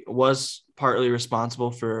he was partly responsible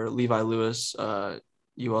for Levi Lewis,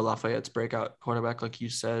 UL Lafayette's breakout quarterback, like you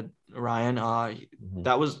said, Ryan.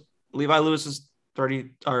 That was Levi Lewis's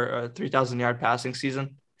 3,000 yard passing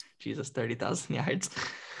season. Jesus, 30,000 yards.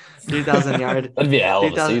 3,000 yard. That'd be a hell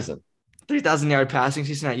of a season. 3,000 yard passing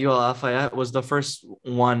season at UL Lafayette was the first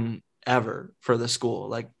one ever for the school.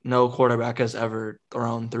 Like no quarterback has ever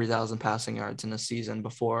thrown 3,000 passing yards in a season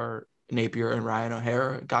before Napier and Ryan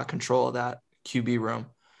O'Hara got control of that QB room.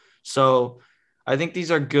 So I think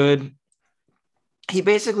these are good.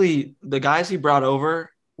 The guys he brought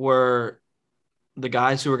over were the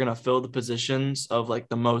guys who were going to fill the positions of like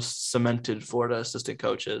the most cemented Florida assistant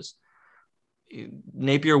coaches.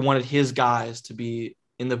 Napier wanted his guys to be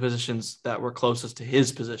in the positions that were closest to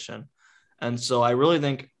his position. And so I really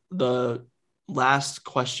think the last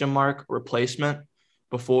question mark replacement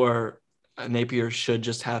before Napier should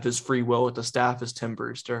just have his free will with the staff is Tim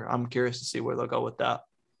Brewster. I'm curious to see where they'll go with that,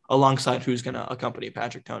 alongside who's going to accompany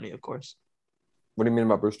Patrick Toney, of course. What do you mean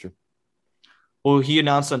about Brewster? Well, he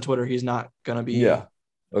announced on Twitter he's not going to be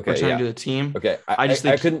returning to the team. Okay. I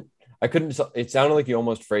couldn't. It sounded like you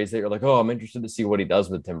almost phrased it. You're like, oh, I'm interested to see what he does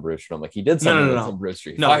with Tim Brewster. I'm like, he did something with Tim Brewster.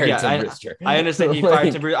 He fired Tim Brewster. I understand he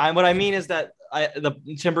fired Tim Brewster. What I mean is that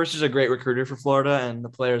Tim Brewster's a great recruiter for Florida, and the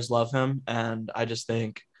players love him. And I just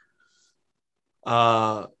think,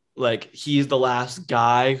 like he's the last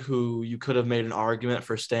guy who you could have made an argument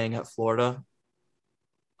for staying at Florida.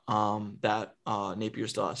 That Napier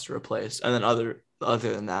still has to replace, and then other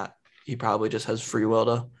than that, he probably just has free will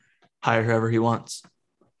to hire whoever he wants.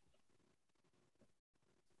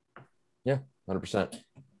 Yeah, 100%.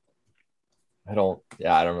 I don't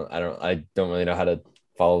really know how to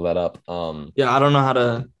follow that up. I don't know how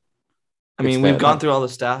to. I mean, we've gone through all the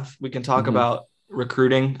staff. We can talk about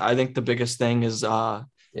recruiting. I think the biggest thing is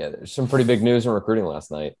there's some pretty big news in recruiting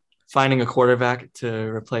last night. Finding a quarterback to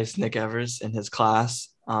replace Nick Evers in his class.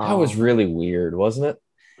 That was really weird, wasn't it?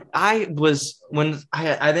 I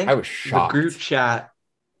think I was shocked. The group chat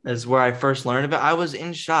is where I first learned of it. I was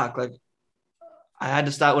in shock. Like I had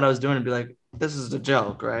to stop what I was doing and be like, this is a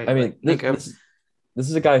joke, right? I mean, like, This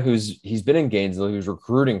is a guy he's been in Gainesville. He's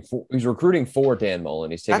recruiting for Dan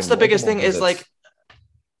Mullen. He's taken That's the biggest multiple thing is visits. like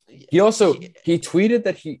He tweeted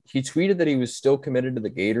that he was still committed to the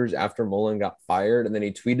Gators after Mullen got fired, and then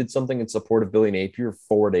he tweeted something in support of Billy Napier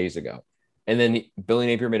 4 days ago. And then Billy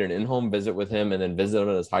Napier made an in-home visit with him, and then visited him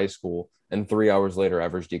at his high school. And 3 hours later,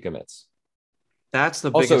 Evers decommits. that's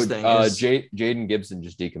the Also, biggest thing is Jaden Gibson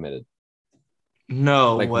just decommitted.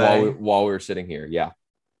 no Like way. while we were sitting here, yeah.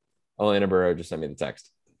 Elena Burrow just sent me the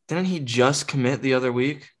text. Didn't he just commit the other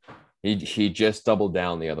week? He just doubled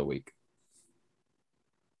down the other week.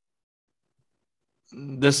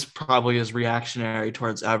 This probably is reactionary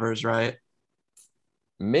towards Evers, right?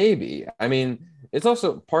 Maybe. I mean, it's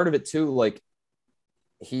also part of it too. Like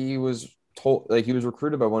he was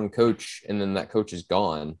recruited by one coach, and then that coach is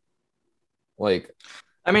gone. Like,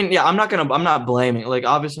 I mean, yeah, I'm not blaming. Like,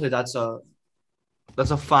 obviously, that's a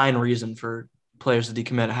fine reason for players to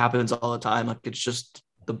decommit. It happens all the time. Like, it's just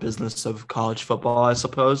the business of college football, I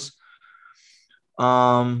suppose.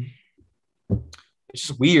 It's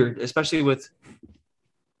just weird, especially with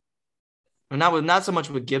not so much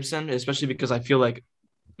with Gibson, especially because I feel like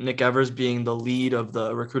Nick Evers being the lead of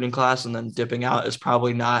the recruiting class and then dipping out is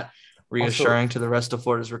probably not reassuring to the rest of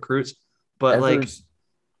Florida's recruits. But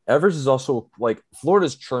Evers is also like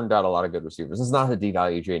Florida's churned out a lot of good receivers. It's not to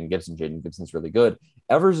devalue Jaden Gibson. Jaden Gibson's really good.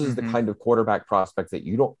 Evers is the kind of quarterback prospect that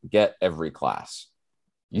you don't get every class.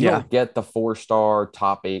 You don't get the 4-star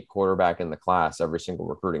top 8 quarterback in the class every single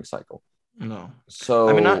recruiting cycle. No. So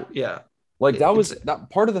I mean, like that was that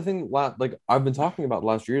part of the thing. Like I've been talking about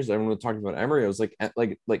last years. Everyone was talking about Emory. I was like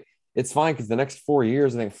it's fine because the next 4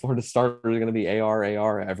 years, I think Florida starters are going to be AR,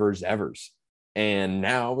 Evers, and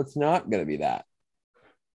now it's not going to be that.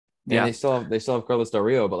 And they still have Carlos Del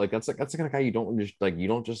Rio, but like that's the kind of guy you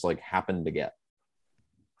don't just happen to get.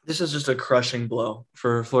 This is just a crushing blow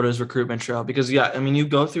for Florida's recruitment trail because I mean, you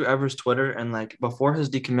go through Evers' Twitter and like before his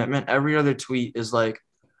decommitment, every other tweet is like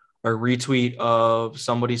a retweet of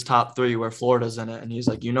somebody's top 3 where Florida's in it, and he's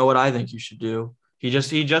like, you know what I think you should do. He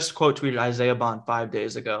just quote tweeted Isaiah Bond 5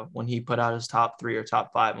 days ago when he put out his top 3 or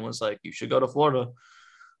top 5 and was like, you should go to Florida.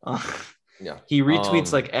 He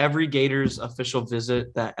retweets like every Gators official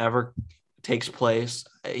visit that ever takes place.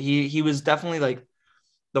 He was definitely like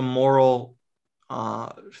the moral,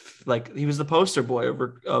 like he was the poster boy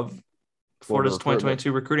of Florida's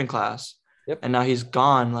 2022 recruiting class. Yep. And now he's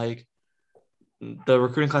gone. Like the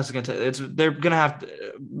recruiting class is they're gonna have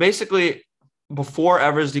to basically before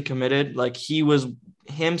Evers decommitted, like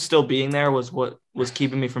him still being there was what was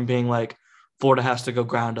keeping me from being like Florida has to go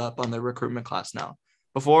ground up on their recruitment class now.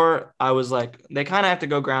 Before I was like, they kind of have to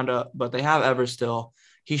go ground up, but they have Evers still.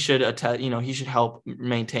 He should he should help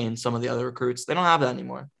maintain some of the other recruits. They don't have that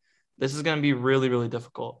anymore. This is going to be really, really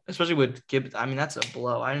difficult, especially with Gibbs. I mean, that's a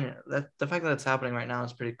blow. The fact that it's happening right now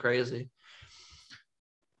is pretty crazy.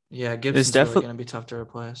 Yeah, Gibson's really going to be tough to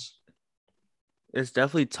replace. It's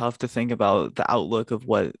definitely tough to think about the outlook of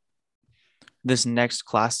what this next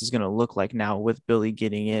class is going to look like now with Billy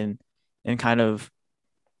getting in and kind of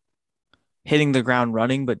hitting the ground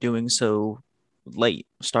running, but doing so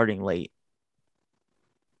starting late.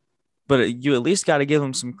 But you at least got to give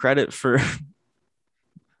him some credit for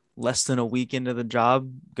less than a week into the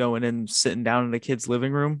job, going and sitting down in a kid's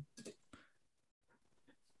living room.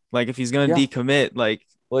 Like if he's going to decommit, like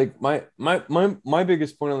my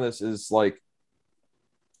biggest point on this is like,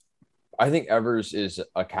 I think Evers is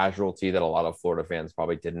a casualty that a lot of Florida fans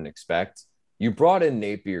probably didn't expect. You brought in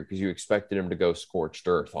Napier because you expected him to go scorched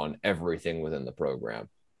earth on everything within the program,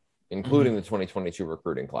 including the 2022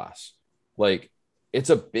 recruiting class. Like,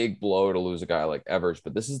 it's a big blow to lose a guy like Evers,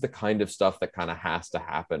 but this is the kind of stuff that kind of has to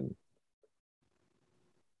happen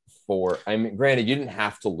I mean, granted, you didn't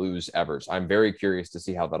have to lose Evers. I'm very curious to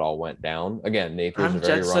see how that all went down. Again, Napier's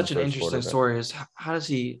that's such an interesting story. Is how does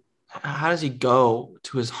he go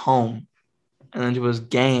to his home and then to his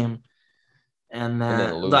game and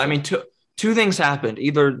then I mean, two things happened.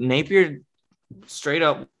 Either Napier straight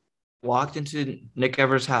up walked into Nick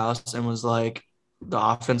Evers' house and was like, the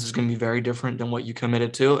offense is going to be very different than what you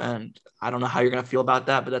committed to. And I don't know how you're going to feel about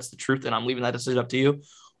that, but that's the truth. And I'm leaving that decision up to you.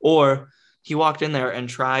 Or he walked in there and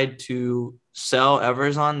tried to sell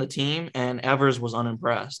Evers on the team, and Evers was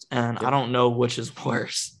unimpressed. And I don't know which is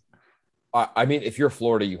worse. I mean, if you're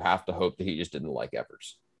Florida, you have to hope that he just didn't like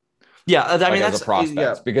Evers. Yeah, I mean that's a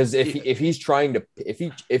prospect because if he tried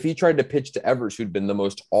to pitch to Evers, who'd been the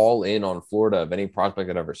most all in on Florida of any prospect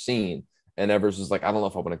I've ever seen, and Evers was like, I don't know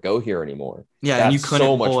if I want to go here anymore. Yeah, and you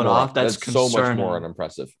couldn't pull it off. That's so much more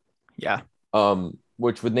unimpressive. Yeah.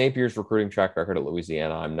 Which with Napier's recruiting track record at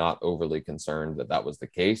Louisiana, I'm not overly concerned that was the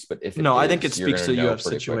case. But if I think it speaks to the UF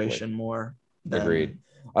situation more. than Agreed.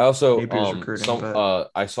 I also Napier's recruiting.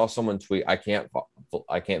 But I saw someone tweet. I can't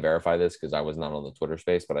verify this because I was not on the Twitter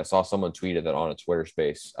space, but I saw someone tweeted that on a Twitter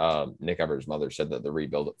space. Nick Evers' mother said that the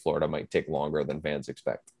rebuild at Florida might take longer than fans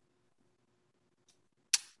expect.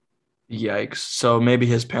 yikes! So maybe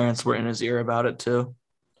his parents were in his ear about it too.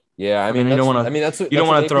 Yeah, I mean, you don't want to. I mean, that's You don't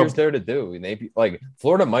what want to throw. Napier's there to do. Like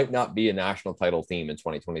Florida might not be a national title team in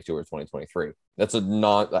 2022 or 2023. That's a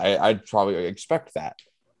not. I'd probably expect that.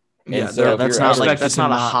 And Yeah, so that's not like that's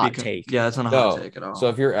not a hot take. Yeah, that's not a hot take at all. So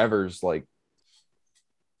if you're Evers, like,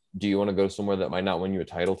 do you want to go somewhere that might not win you a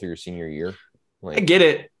title through your senior year? Like, I get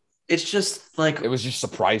it. It's just like it was just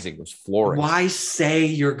surprising. It was flooring. Why say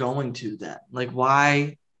you're going to that? Like,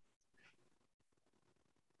 why?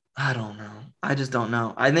 I don't know. I just don't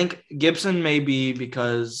know. I think Gibson may be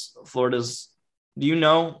because Florida's. Do you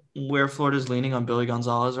know where Florida's leaning on Billy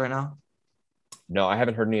Gonzalez right now? No, I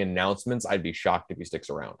haven't heard any announcements. I'd be shocked if he sticks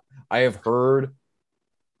around. I've heard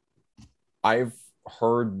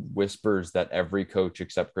whispers that every coach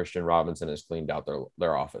except Christian Robinson has cleaned out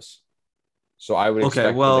their office. So I would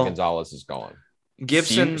expect Billy Gonzalez is gone.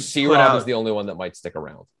 Gibson C-Rob is the only one that might stick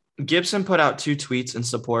around. Gibson put out 2 tweets in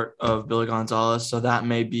support of Billy Gonzalez, so that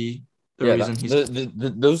may be the reason he's.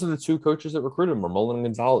 Those are the 2 coaches that recruited him, Mullen and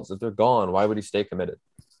Gonzalez. If they're gone, why would he stay committed?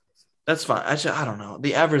 That's fine. Actually, I don't know.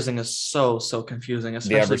 The Evers thing is so confusing.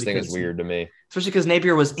 The Evers thing is weird to me, especially because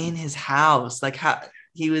Napier was in his house. Like, how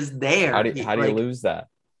he was there. How do you lose that?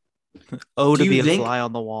 To be a fly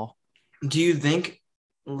on the wall. Do you think?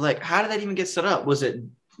 Like, how did that even get set up? Was it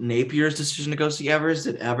Napier's decision to go see Evers?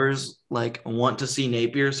 Did Evers want to see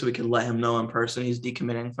Napier so we could let him know in person he's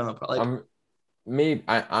decommitting from the maybe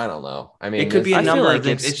I don't know. I mean, it could be a number of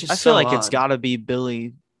things. I feel like it's got to be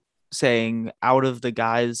Billy saying, out of the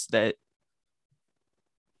guys that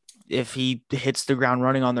if he hits the ground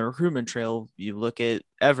running on the recruitment trail, you look at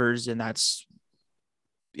Evers and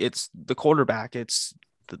it's the quarterback. It's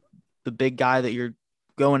the big guy that you're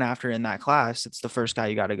going after in that class. It's the first guy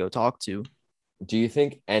you got to go talk to. Do you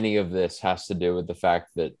think any of this has to do with the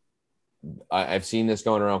fact that I've seen this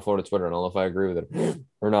going around Florida Twitter? I don't know if I agree with it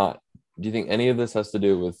or not. Do you think any of this has to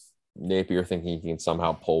do with Napier thinking he can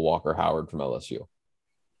somehow pull Walker Howard from LSU?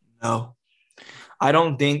 No, I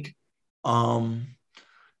don't think.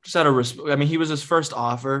 Just out of respect, I mean, he was his first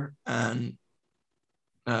offer, and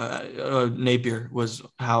Napier was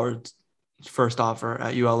Howard's first offer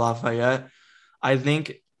at UL Lafayette. I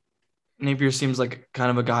think Napier seems like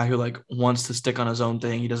kind of a guy who wants to stick on his own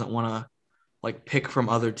thing. He doesn't want to pick from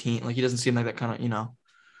other teams. He doesn't seem like that kind of,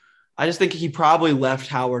 I just think he probably left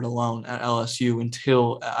Howard alone at LSU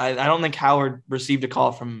until I don't think Howard received a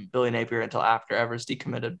call from Billy Napier until after Evers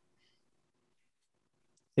decommitted.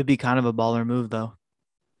 It'd be kind of a baller move, though.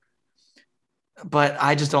 But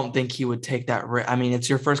I just don't think he would take that risk. I mean, it's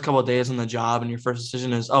your first couple of days on the job, and your first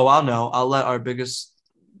decision is, I'll let our biggest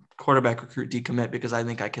quarterback recruit decommit because I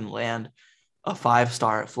think I can land a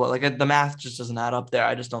 5-star at Florida. The math just doesn't add up there.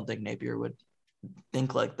 I just don't think Napier would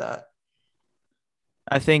think like that.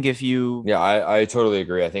 I think if you, I totally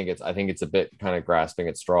agree. I think it's a bit kind of grasping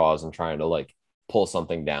at straws and trying to pull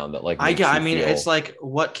something down that it's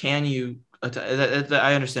what can you?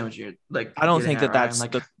 I understand what you're I don't think that's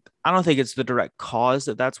I don't think it's the direct cause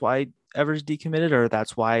that's why Evers decommitted, or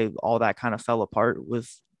that's why all that kind of fell apart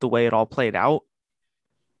with the way it all played out.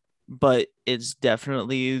 But it's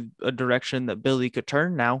definitely a direction that Billy could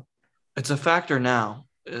turn now. It's a factor now.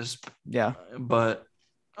 But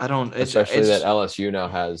I don't. Especially that LSU now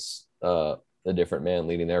has a different man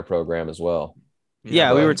leading their program as well.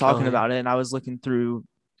 Yeah, we were talking about it, and I was looking through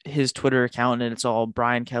his Twitter account, and it's all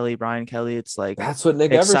Brian Kelly. It's that's what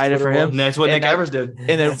Nick Evers excited for him. That's what Nick Evers did.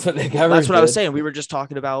 And that's what Nick Evers. That's what I was saying. We were just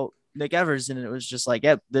talking about Nick Evers, and it was just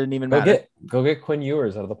didn't even matter. Go get Quinn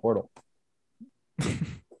Ewers out of the portal.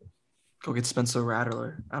 Go get Spencer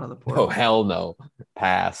Rattler out of the portal. Oh hell no!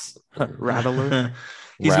 Pass. Rattler.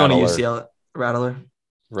 He's going to UCLA. Rattler.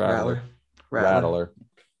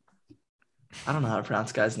 I don't know how to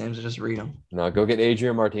pronounce guys' names. I just read them. No, go get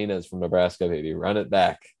Adrian Martinez from Nebraska, baby. Run it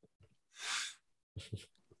back.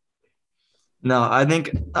 No, I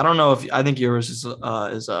think Ewers is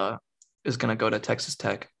going to go to Texas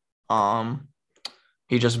Tech.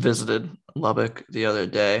 He just visited Lubbock the other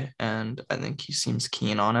day, and I think he seems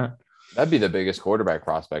keen on it. That'd be the biggest quarterback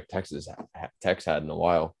prospect Tech's had in a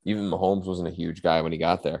while. Even Mahomes wasn't a huge guy when he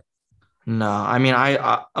got there. No, I mean,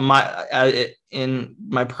 in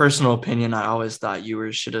my personal opinion, I always thought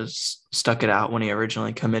Ewers should have stuck it out when he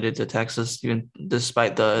originally committed to Texas, even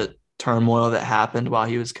despite the turmoil that happened while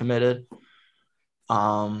he was committed.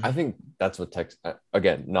 I think that's what Texas,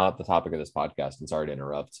 again, not the topic of this podcast, and sorry to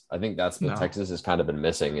interrupt. I think that's what No. Texas has kind of been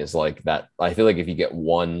missing is like that. I feel like if you get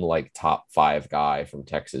one like top 5 guy from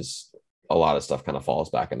Texas, a lot of stuff kind of falls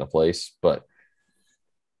back into place. But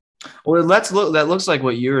Well, let's look. That looks like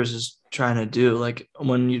what yours is trying to do. Like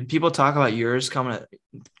when people talk about yours coming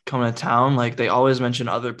to town, like they always mention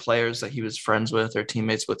other players that he was friends with or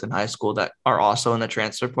teammates with in high school that are also in the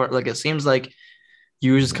transfer port. Like it seems like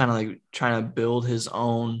you were just kind of like trying to build his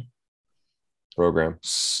own program,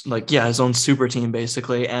 his own super team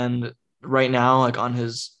basically. And right now, like on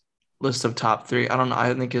his list of top 3, I don't know.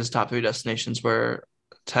 I think his top 3 destinations were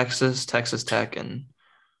Texas, Texas Tech, and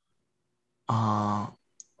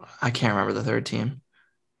I can't remember the third team.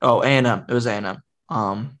 Oh, A&M. It was A&M.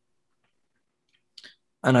 And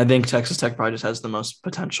I think Texas Tech probably just has the most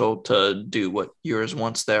potential to do what yours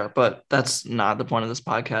wants there, but that's not the point of this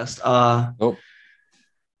podcast. nope.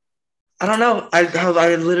 I don't know.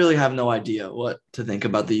 I literally have no idea what to think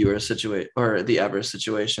about the Ewers situation or the Evers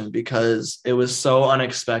situation because it was so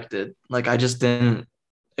unexpected. Like I just didn't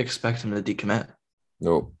expect him to decommit.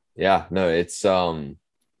 Nope. Yeah, no, it's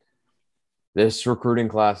this recruiting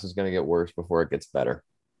class is going to get worse before it gets better.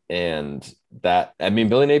 And that, I mean,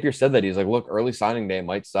 Billy Napier said that. He's like, look, early signing day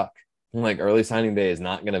might suck. Like, early signing day is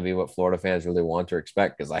not going to be what Florida fans really want or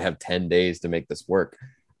expect because I have 10 days to make this work.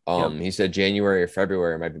 He said January or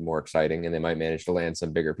February might be more exciting, and they might manage to land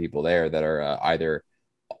some bigger people there that are either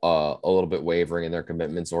a little bit wavering in their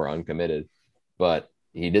commitments or uncommitted. But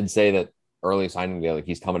he did say that early signing day, like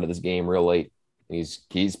he's coming to this game real late.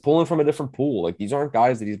 He's pulling from a different pool. Like these aren't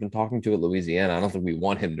guys that he's been talking to at Louisiana. I don't think we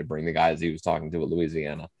want him to bring the guys he was talking to at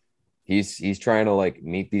Louisiana. He's trying to like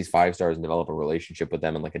meet these 5 stars and develop a relationship with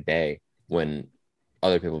them in like a day when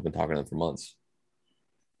other people have been talking to them for months.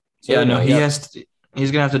 So, yeah, no,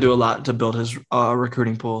 he's gonna have to do a lot to build his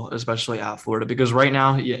recruiting pool, especially at Florida, because right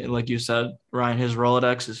now, like you said, Ryan, his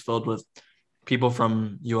Rolodex is filled with people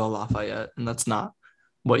from UL Lafayette, and that's not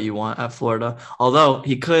what you want at Florida. Although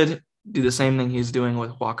he could do the same thing he's doing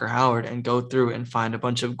with Walker Howard and go through and find a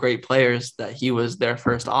bunch of great players that he was their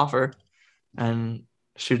first offer and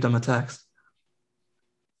shoot them a text.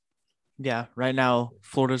 Yeah, right now,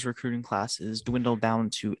 Florida's recruiting class is dwindled down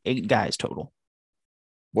to 8 guys total.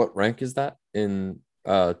 What rank is that in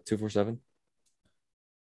 247?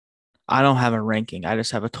 I don't have a ranking. I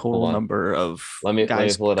just have a total number of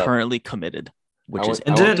guys currently committed.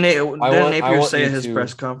 Didn't Napier say at his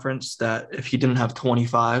press conference that if he didn't have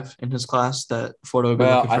 25 in his class, that Florida would be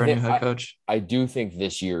looking for a new head coach? I do think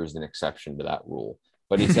this year is an exception to that rule.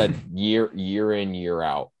 But he said year in, year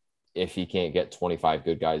out, if he can't get 25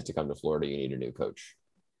 good guys to come to Florida, you need a new coach.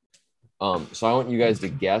 So I want you guys to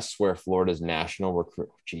guess where Florida's national I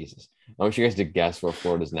want you guys to guess where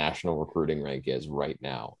Florida's national recruiting rank is right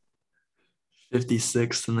now.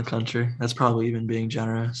 56th in the country. That's probably even being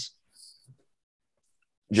generous.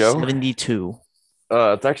 Joe? 72.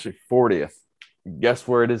 It's actually 40th. Guess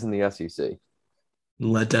where it is in the SEC?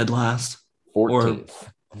 Dead last.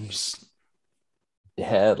 14th.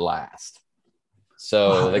 Dead last.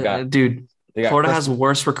 So Florida has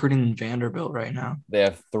worse recruiting than Vanderbilt right now. They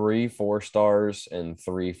have 3 4-stars and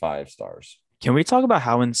 3 5-stars. Can we talk about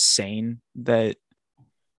how insane that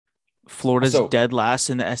Florida's dead last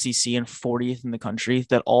in the SEC and 40th in the country,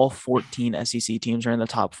 that all 14 SEC teams are in the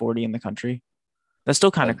top 40 in the country? That's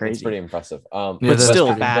still kind of crazy. It's pretty impressive. But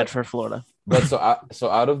still bad for Florida. But so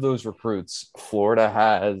out of those recruits, Florida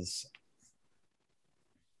has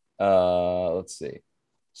let's see.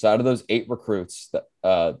 So out of those 8 recruits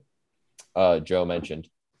that Joe mentioned,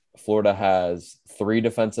 Florida has 3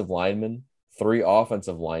 defensive linemen, 3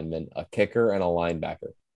 offensive linemen, a kicker, and a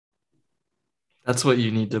linebacker. That's what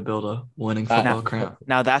you need to build a winning football camp.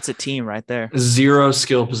 Now that's a team right there. 0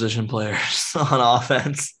 skill position players on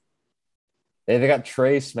offense. They got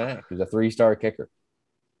Trey Smack, who's a 3-star kicker.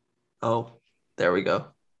 Oh, there we go.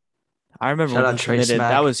 I remember when he committed.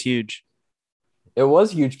 That was huge. It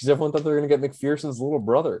was huge because everyone thought they were going to get McPherson's little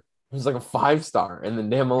brother. He was like a 5-star. And then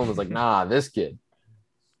Dan Mullen was like, nah, this kid.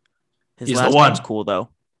 His last name's cool, though.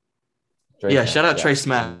 Shout out Trey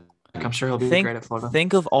Smack. I'm sure he'll be great at Florida.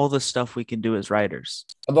 Think of all the stuff we can do as writers.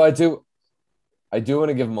 Although I do want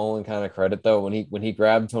to give Mullen kind of credit, though. When he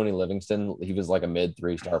grabbed Tony Livingston, he was like a mid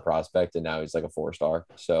 3-star prospect, and now he's like a 4-star.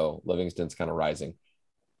 So Livingston's kind of rising.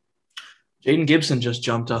 Jaden Gibson just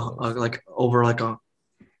jumped over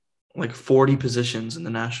 40 positions in the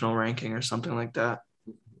national ranking or something like that.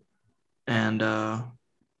 And now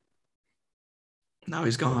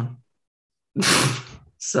he's gone.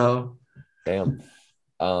 So damn.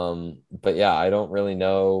 But yeah, I don't really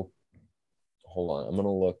know. Hold on, I'm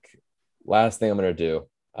gonna look. Last thing I'm gonna do,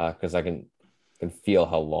 because I can can feel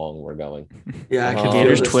how long we're going. Yeah, I can feel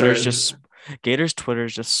Gators the Twitter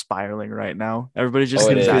is just spiraling right now. Everybody just Oh,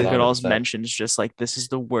 it in is, Zach Goodall's 100%. mentions just like this is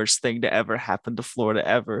the worst thing to ever happen to Florida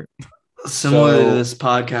ever. Similar to So- this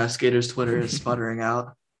podcast, Gators Twitter is sputtering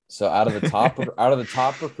out. So out of the top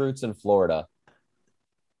recruits in Florida,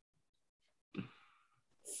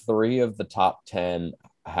 3 of the top 10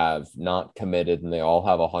 have not committed, and they all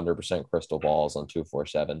have 100% crystal balls on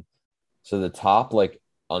 247. So the top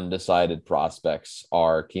undecided prospects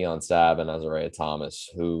are Keon Sabb and Azariah Thomas,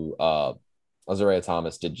 who Azariah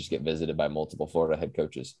Thomas did just get visited by multiple Florida head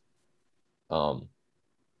coaches. So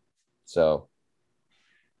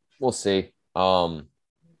we'll see.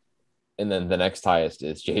 And then the next highest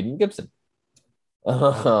is Jaden Gibson.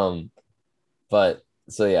 But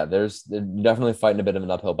so yeah, they're definitely fighting a bit of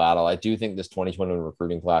an uphill battle. I do think this 2021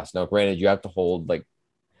 recruiting class. Now, granted, you have to hold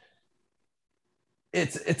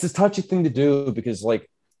it's a touchy thing to do because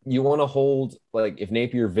you want to hold if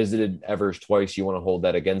Napier visited Evers twice, you want to hold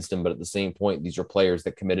that against him. But at the same point, these are players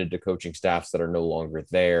that committed to coaching staffs that are no longer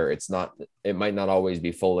there. It might not always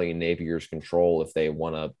be fully in Napier's control if they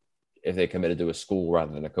committed to a school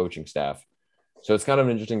rather than a coaching staff. So it's kind of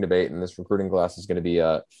an interesting debate, and this recruiting class is going to be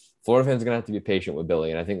Florida fans are going to have to be patient with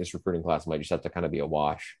Billy, and I think this recruiting class might just have to kind of be a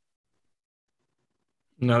wash.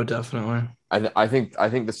 No, definitely. I think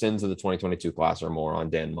the sins of the 2022 class are more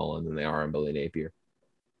on Dan Mullen than they are on Billy Napier.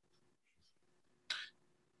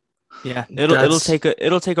 Yeah,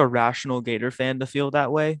 it'll take a rational Gator fan to feel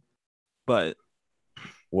that way, but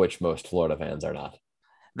which most Florida fans are not.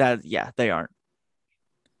 They aren't.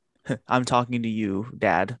 I'm talking to you,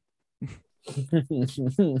 Dad.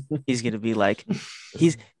 He's gonna be like,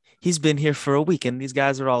 he's been here for a week and these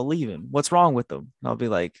guys are all leaving. What's wrong with them? And I'll be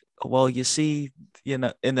like, well, you see,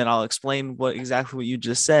 and then I'll explain exactly what you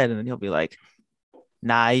just said, and then he'll be like,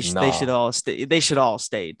 nah. They should all stay. They should all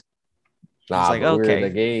stayed. Nah, like, okay, we're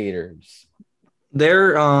the Gators.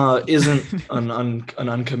 There isn't an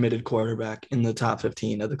uncommitted quarterback in the top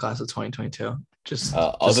 15 of the class of 2022.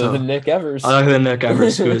 Other than Nick Evers,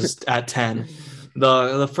 who is at 10.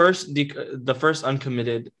 The first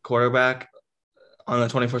uncommitted quarterback on the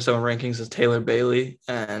 24/7 rankings is Taylor Bailey,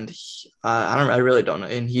 and I really don't know,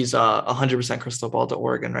 and he's 100% crystal ball to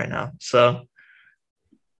Oregon right now. So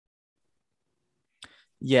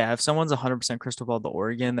yeah, if someone's 100% crystal ball to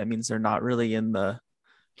Oregon, that means they're not really in the.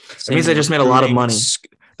 It means they just made a lot of money.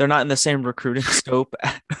 They're not in the same recruiting scope.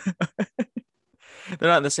 They're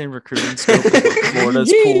not in the same recruiting scope as what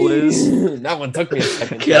Florida's pool is. That one took me a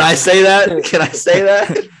second. Can I say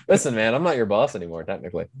that? Listen, man, I'm not your boss anymore,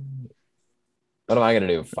 technically. What am I going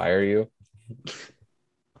to do? Fire you?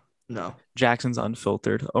 No. Jackson's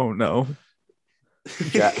unfiltered. Oh, no.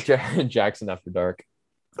 Jackson after dark.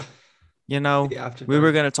 We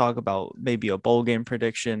were going to talk about maybe a bowl game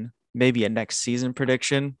prediction, maybe a next season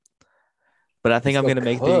prediction. But I think I'm going to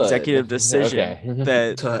make the executive decision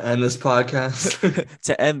that to end this podcast,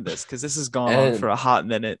 to end this, because this has gone on for a hot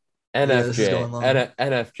minute.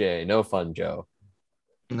 NFJ, no fun, Joe.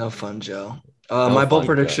 No fun, Joe. My bold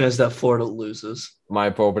prediction is that Florida loses. My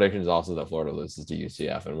bold prediction is also that Florida loses to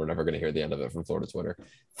UCF, and we're never going to hear the end of it from Florida Twitter.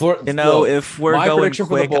 If we're going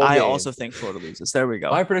quick, I also think Florida loses. There we go.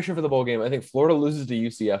 My prediction for the bowl game, I think Florida loses to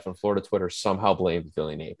UCF, and Florida Twitter somehow blames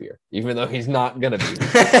Billy Napier, even though he's not going to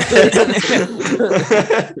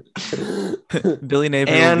be. Billy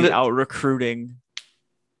Napier will be out recruiting.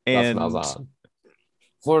 And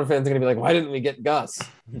Florida fans are going to be like, why didn't we get Gus?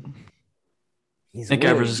 Nick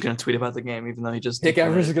Evers is going to tweet about the game, even though he just. Nick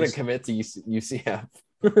Evers is going to commit to UCF.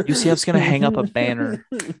 UCF's going to hang up a banner.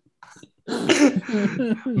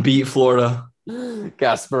 Beat Florida.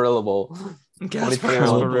 Gasparilla Bowl.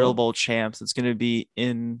 Gasparilla Bowl champs. It's going to be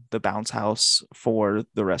in the bounce house for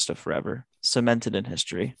the rest of forever. Cemented in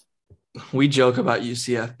history. We joke about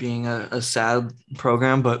UCF being a sad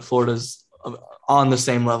program, but Florida's on the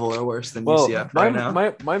same level or worse than UCF right now.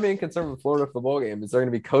 My main concern with Florida for the bowl game is they're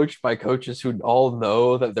going to be coached by coaches who all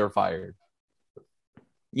know that they're fired.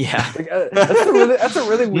 Yeah, that's a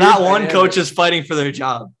really weird not dynamic. One coach is fighting for their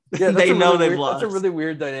job. Yeah, they know they've lost. That's a really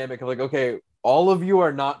weird dynamic of okay, all of you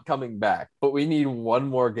are not coming back, but we need one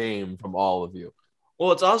more game from all of you.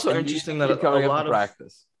 Well, it's also interesting that a lot of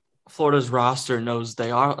practice. Florida's roster knows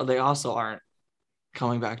they also aren't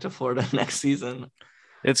coming back to Florida next season.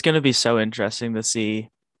 It's going to be so interesting to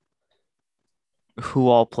see who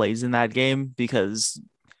all plays in that game, because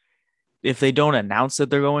if they don't announce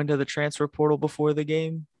that they're going to the transfer portal before the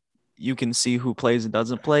game, you can see who plays and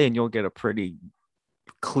doesn't play, and you'll get a pretty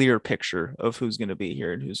clear picture of who's going to be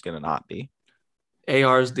here and who's going to not be.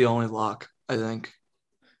 AR is the only lock, I think.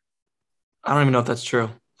 I don't even know if that's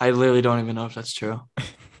true. I literally don't even know if that's true.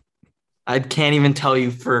 I can't even tell you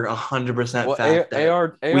for 100% Well, fact that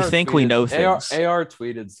AR We think we know AR, things. AR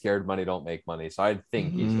tweeted "Scared money don't make money," so I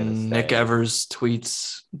think he's gonna stay. Nick Evers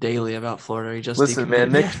tweets daily about Florida. He just Listen,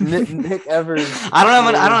 man, decommitted. Nick Evers. I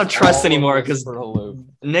don't have trust all of anymore us because for a loop.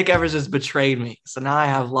 Nick Evers has betrayed me. So now I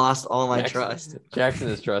have lost all my trust. Jackson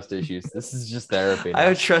has trust issues. This is just therapy. I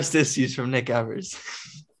have trust issues from Nick Evers.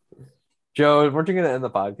 Joe, weren't you going to end the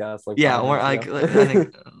podcast? Yeah, we're I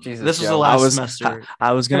think Jesus, this was Joe. the last semester.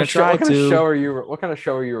 I was gonna try what kind to. Of show are you? What kind of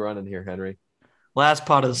show are you running here, Henry? Last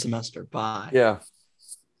part of the semester. Bye. Yeah.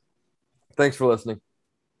 Thanks for listening.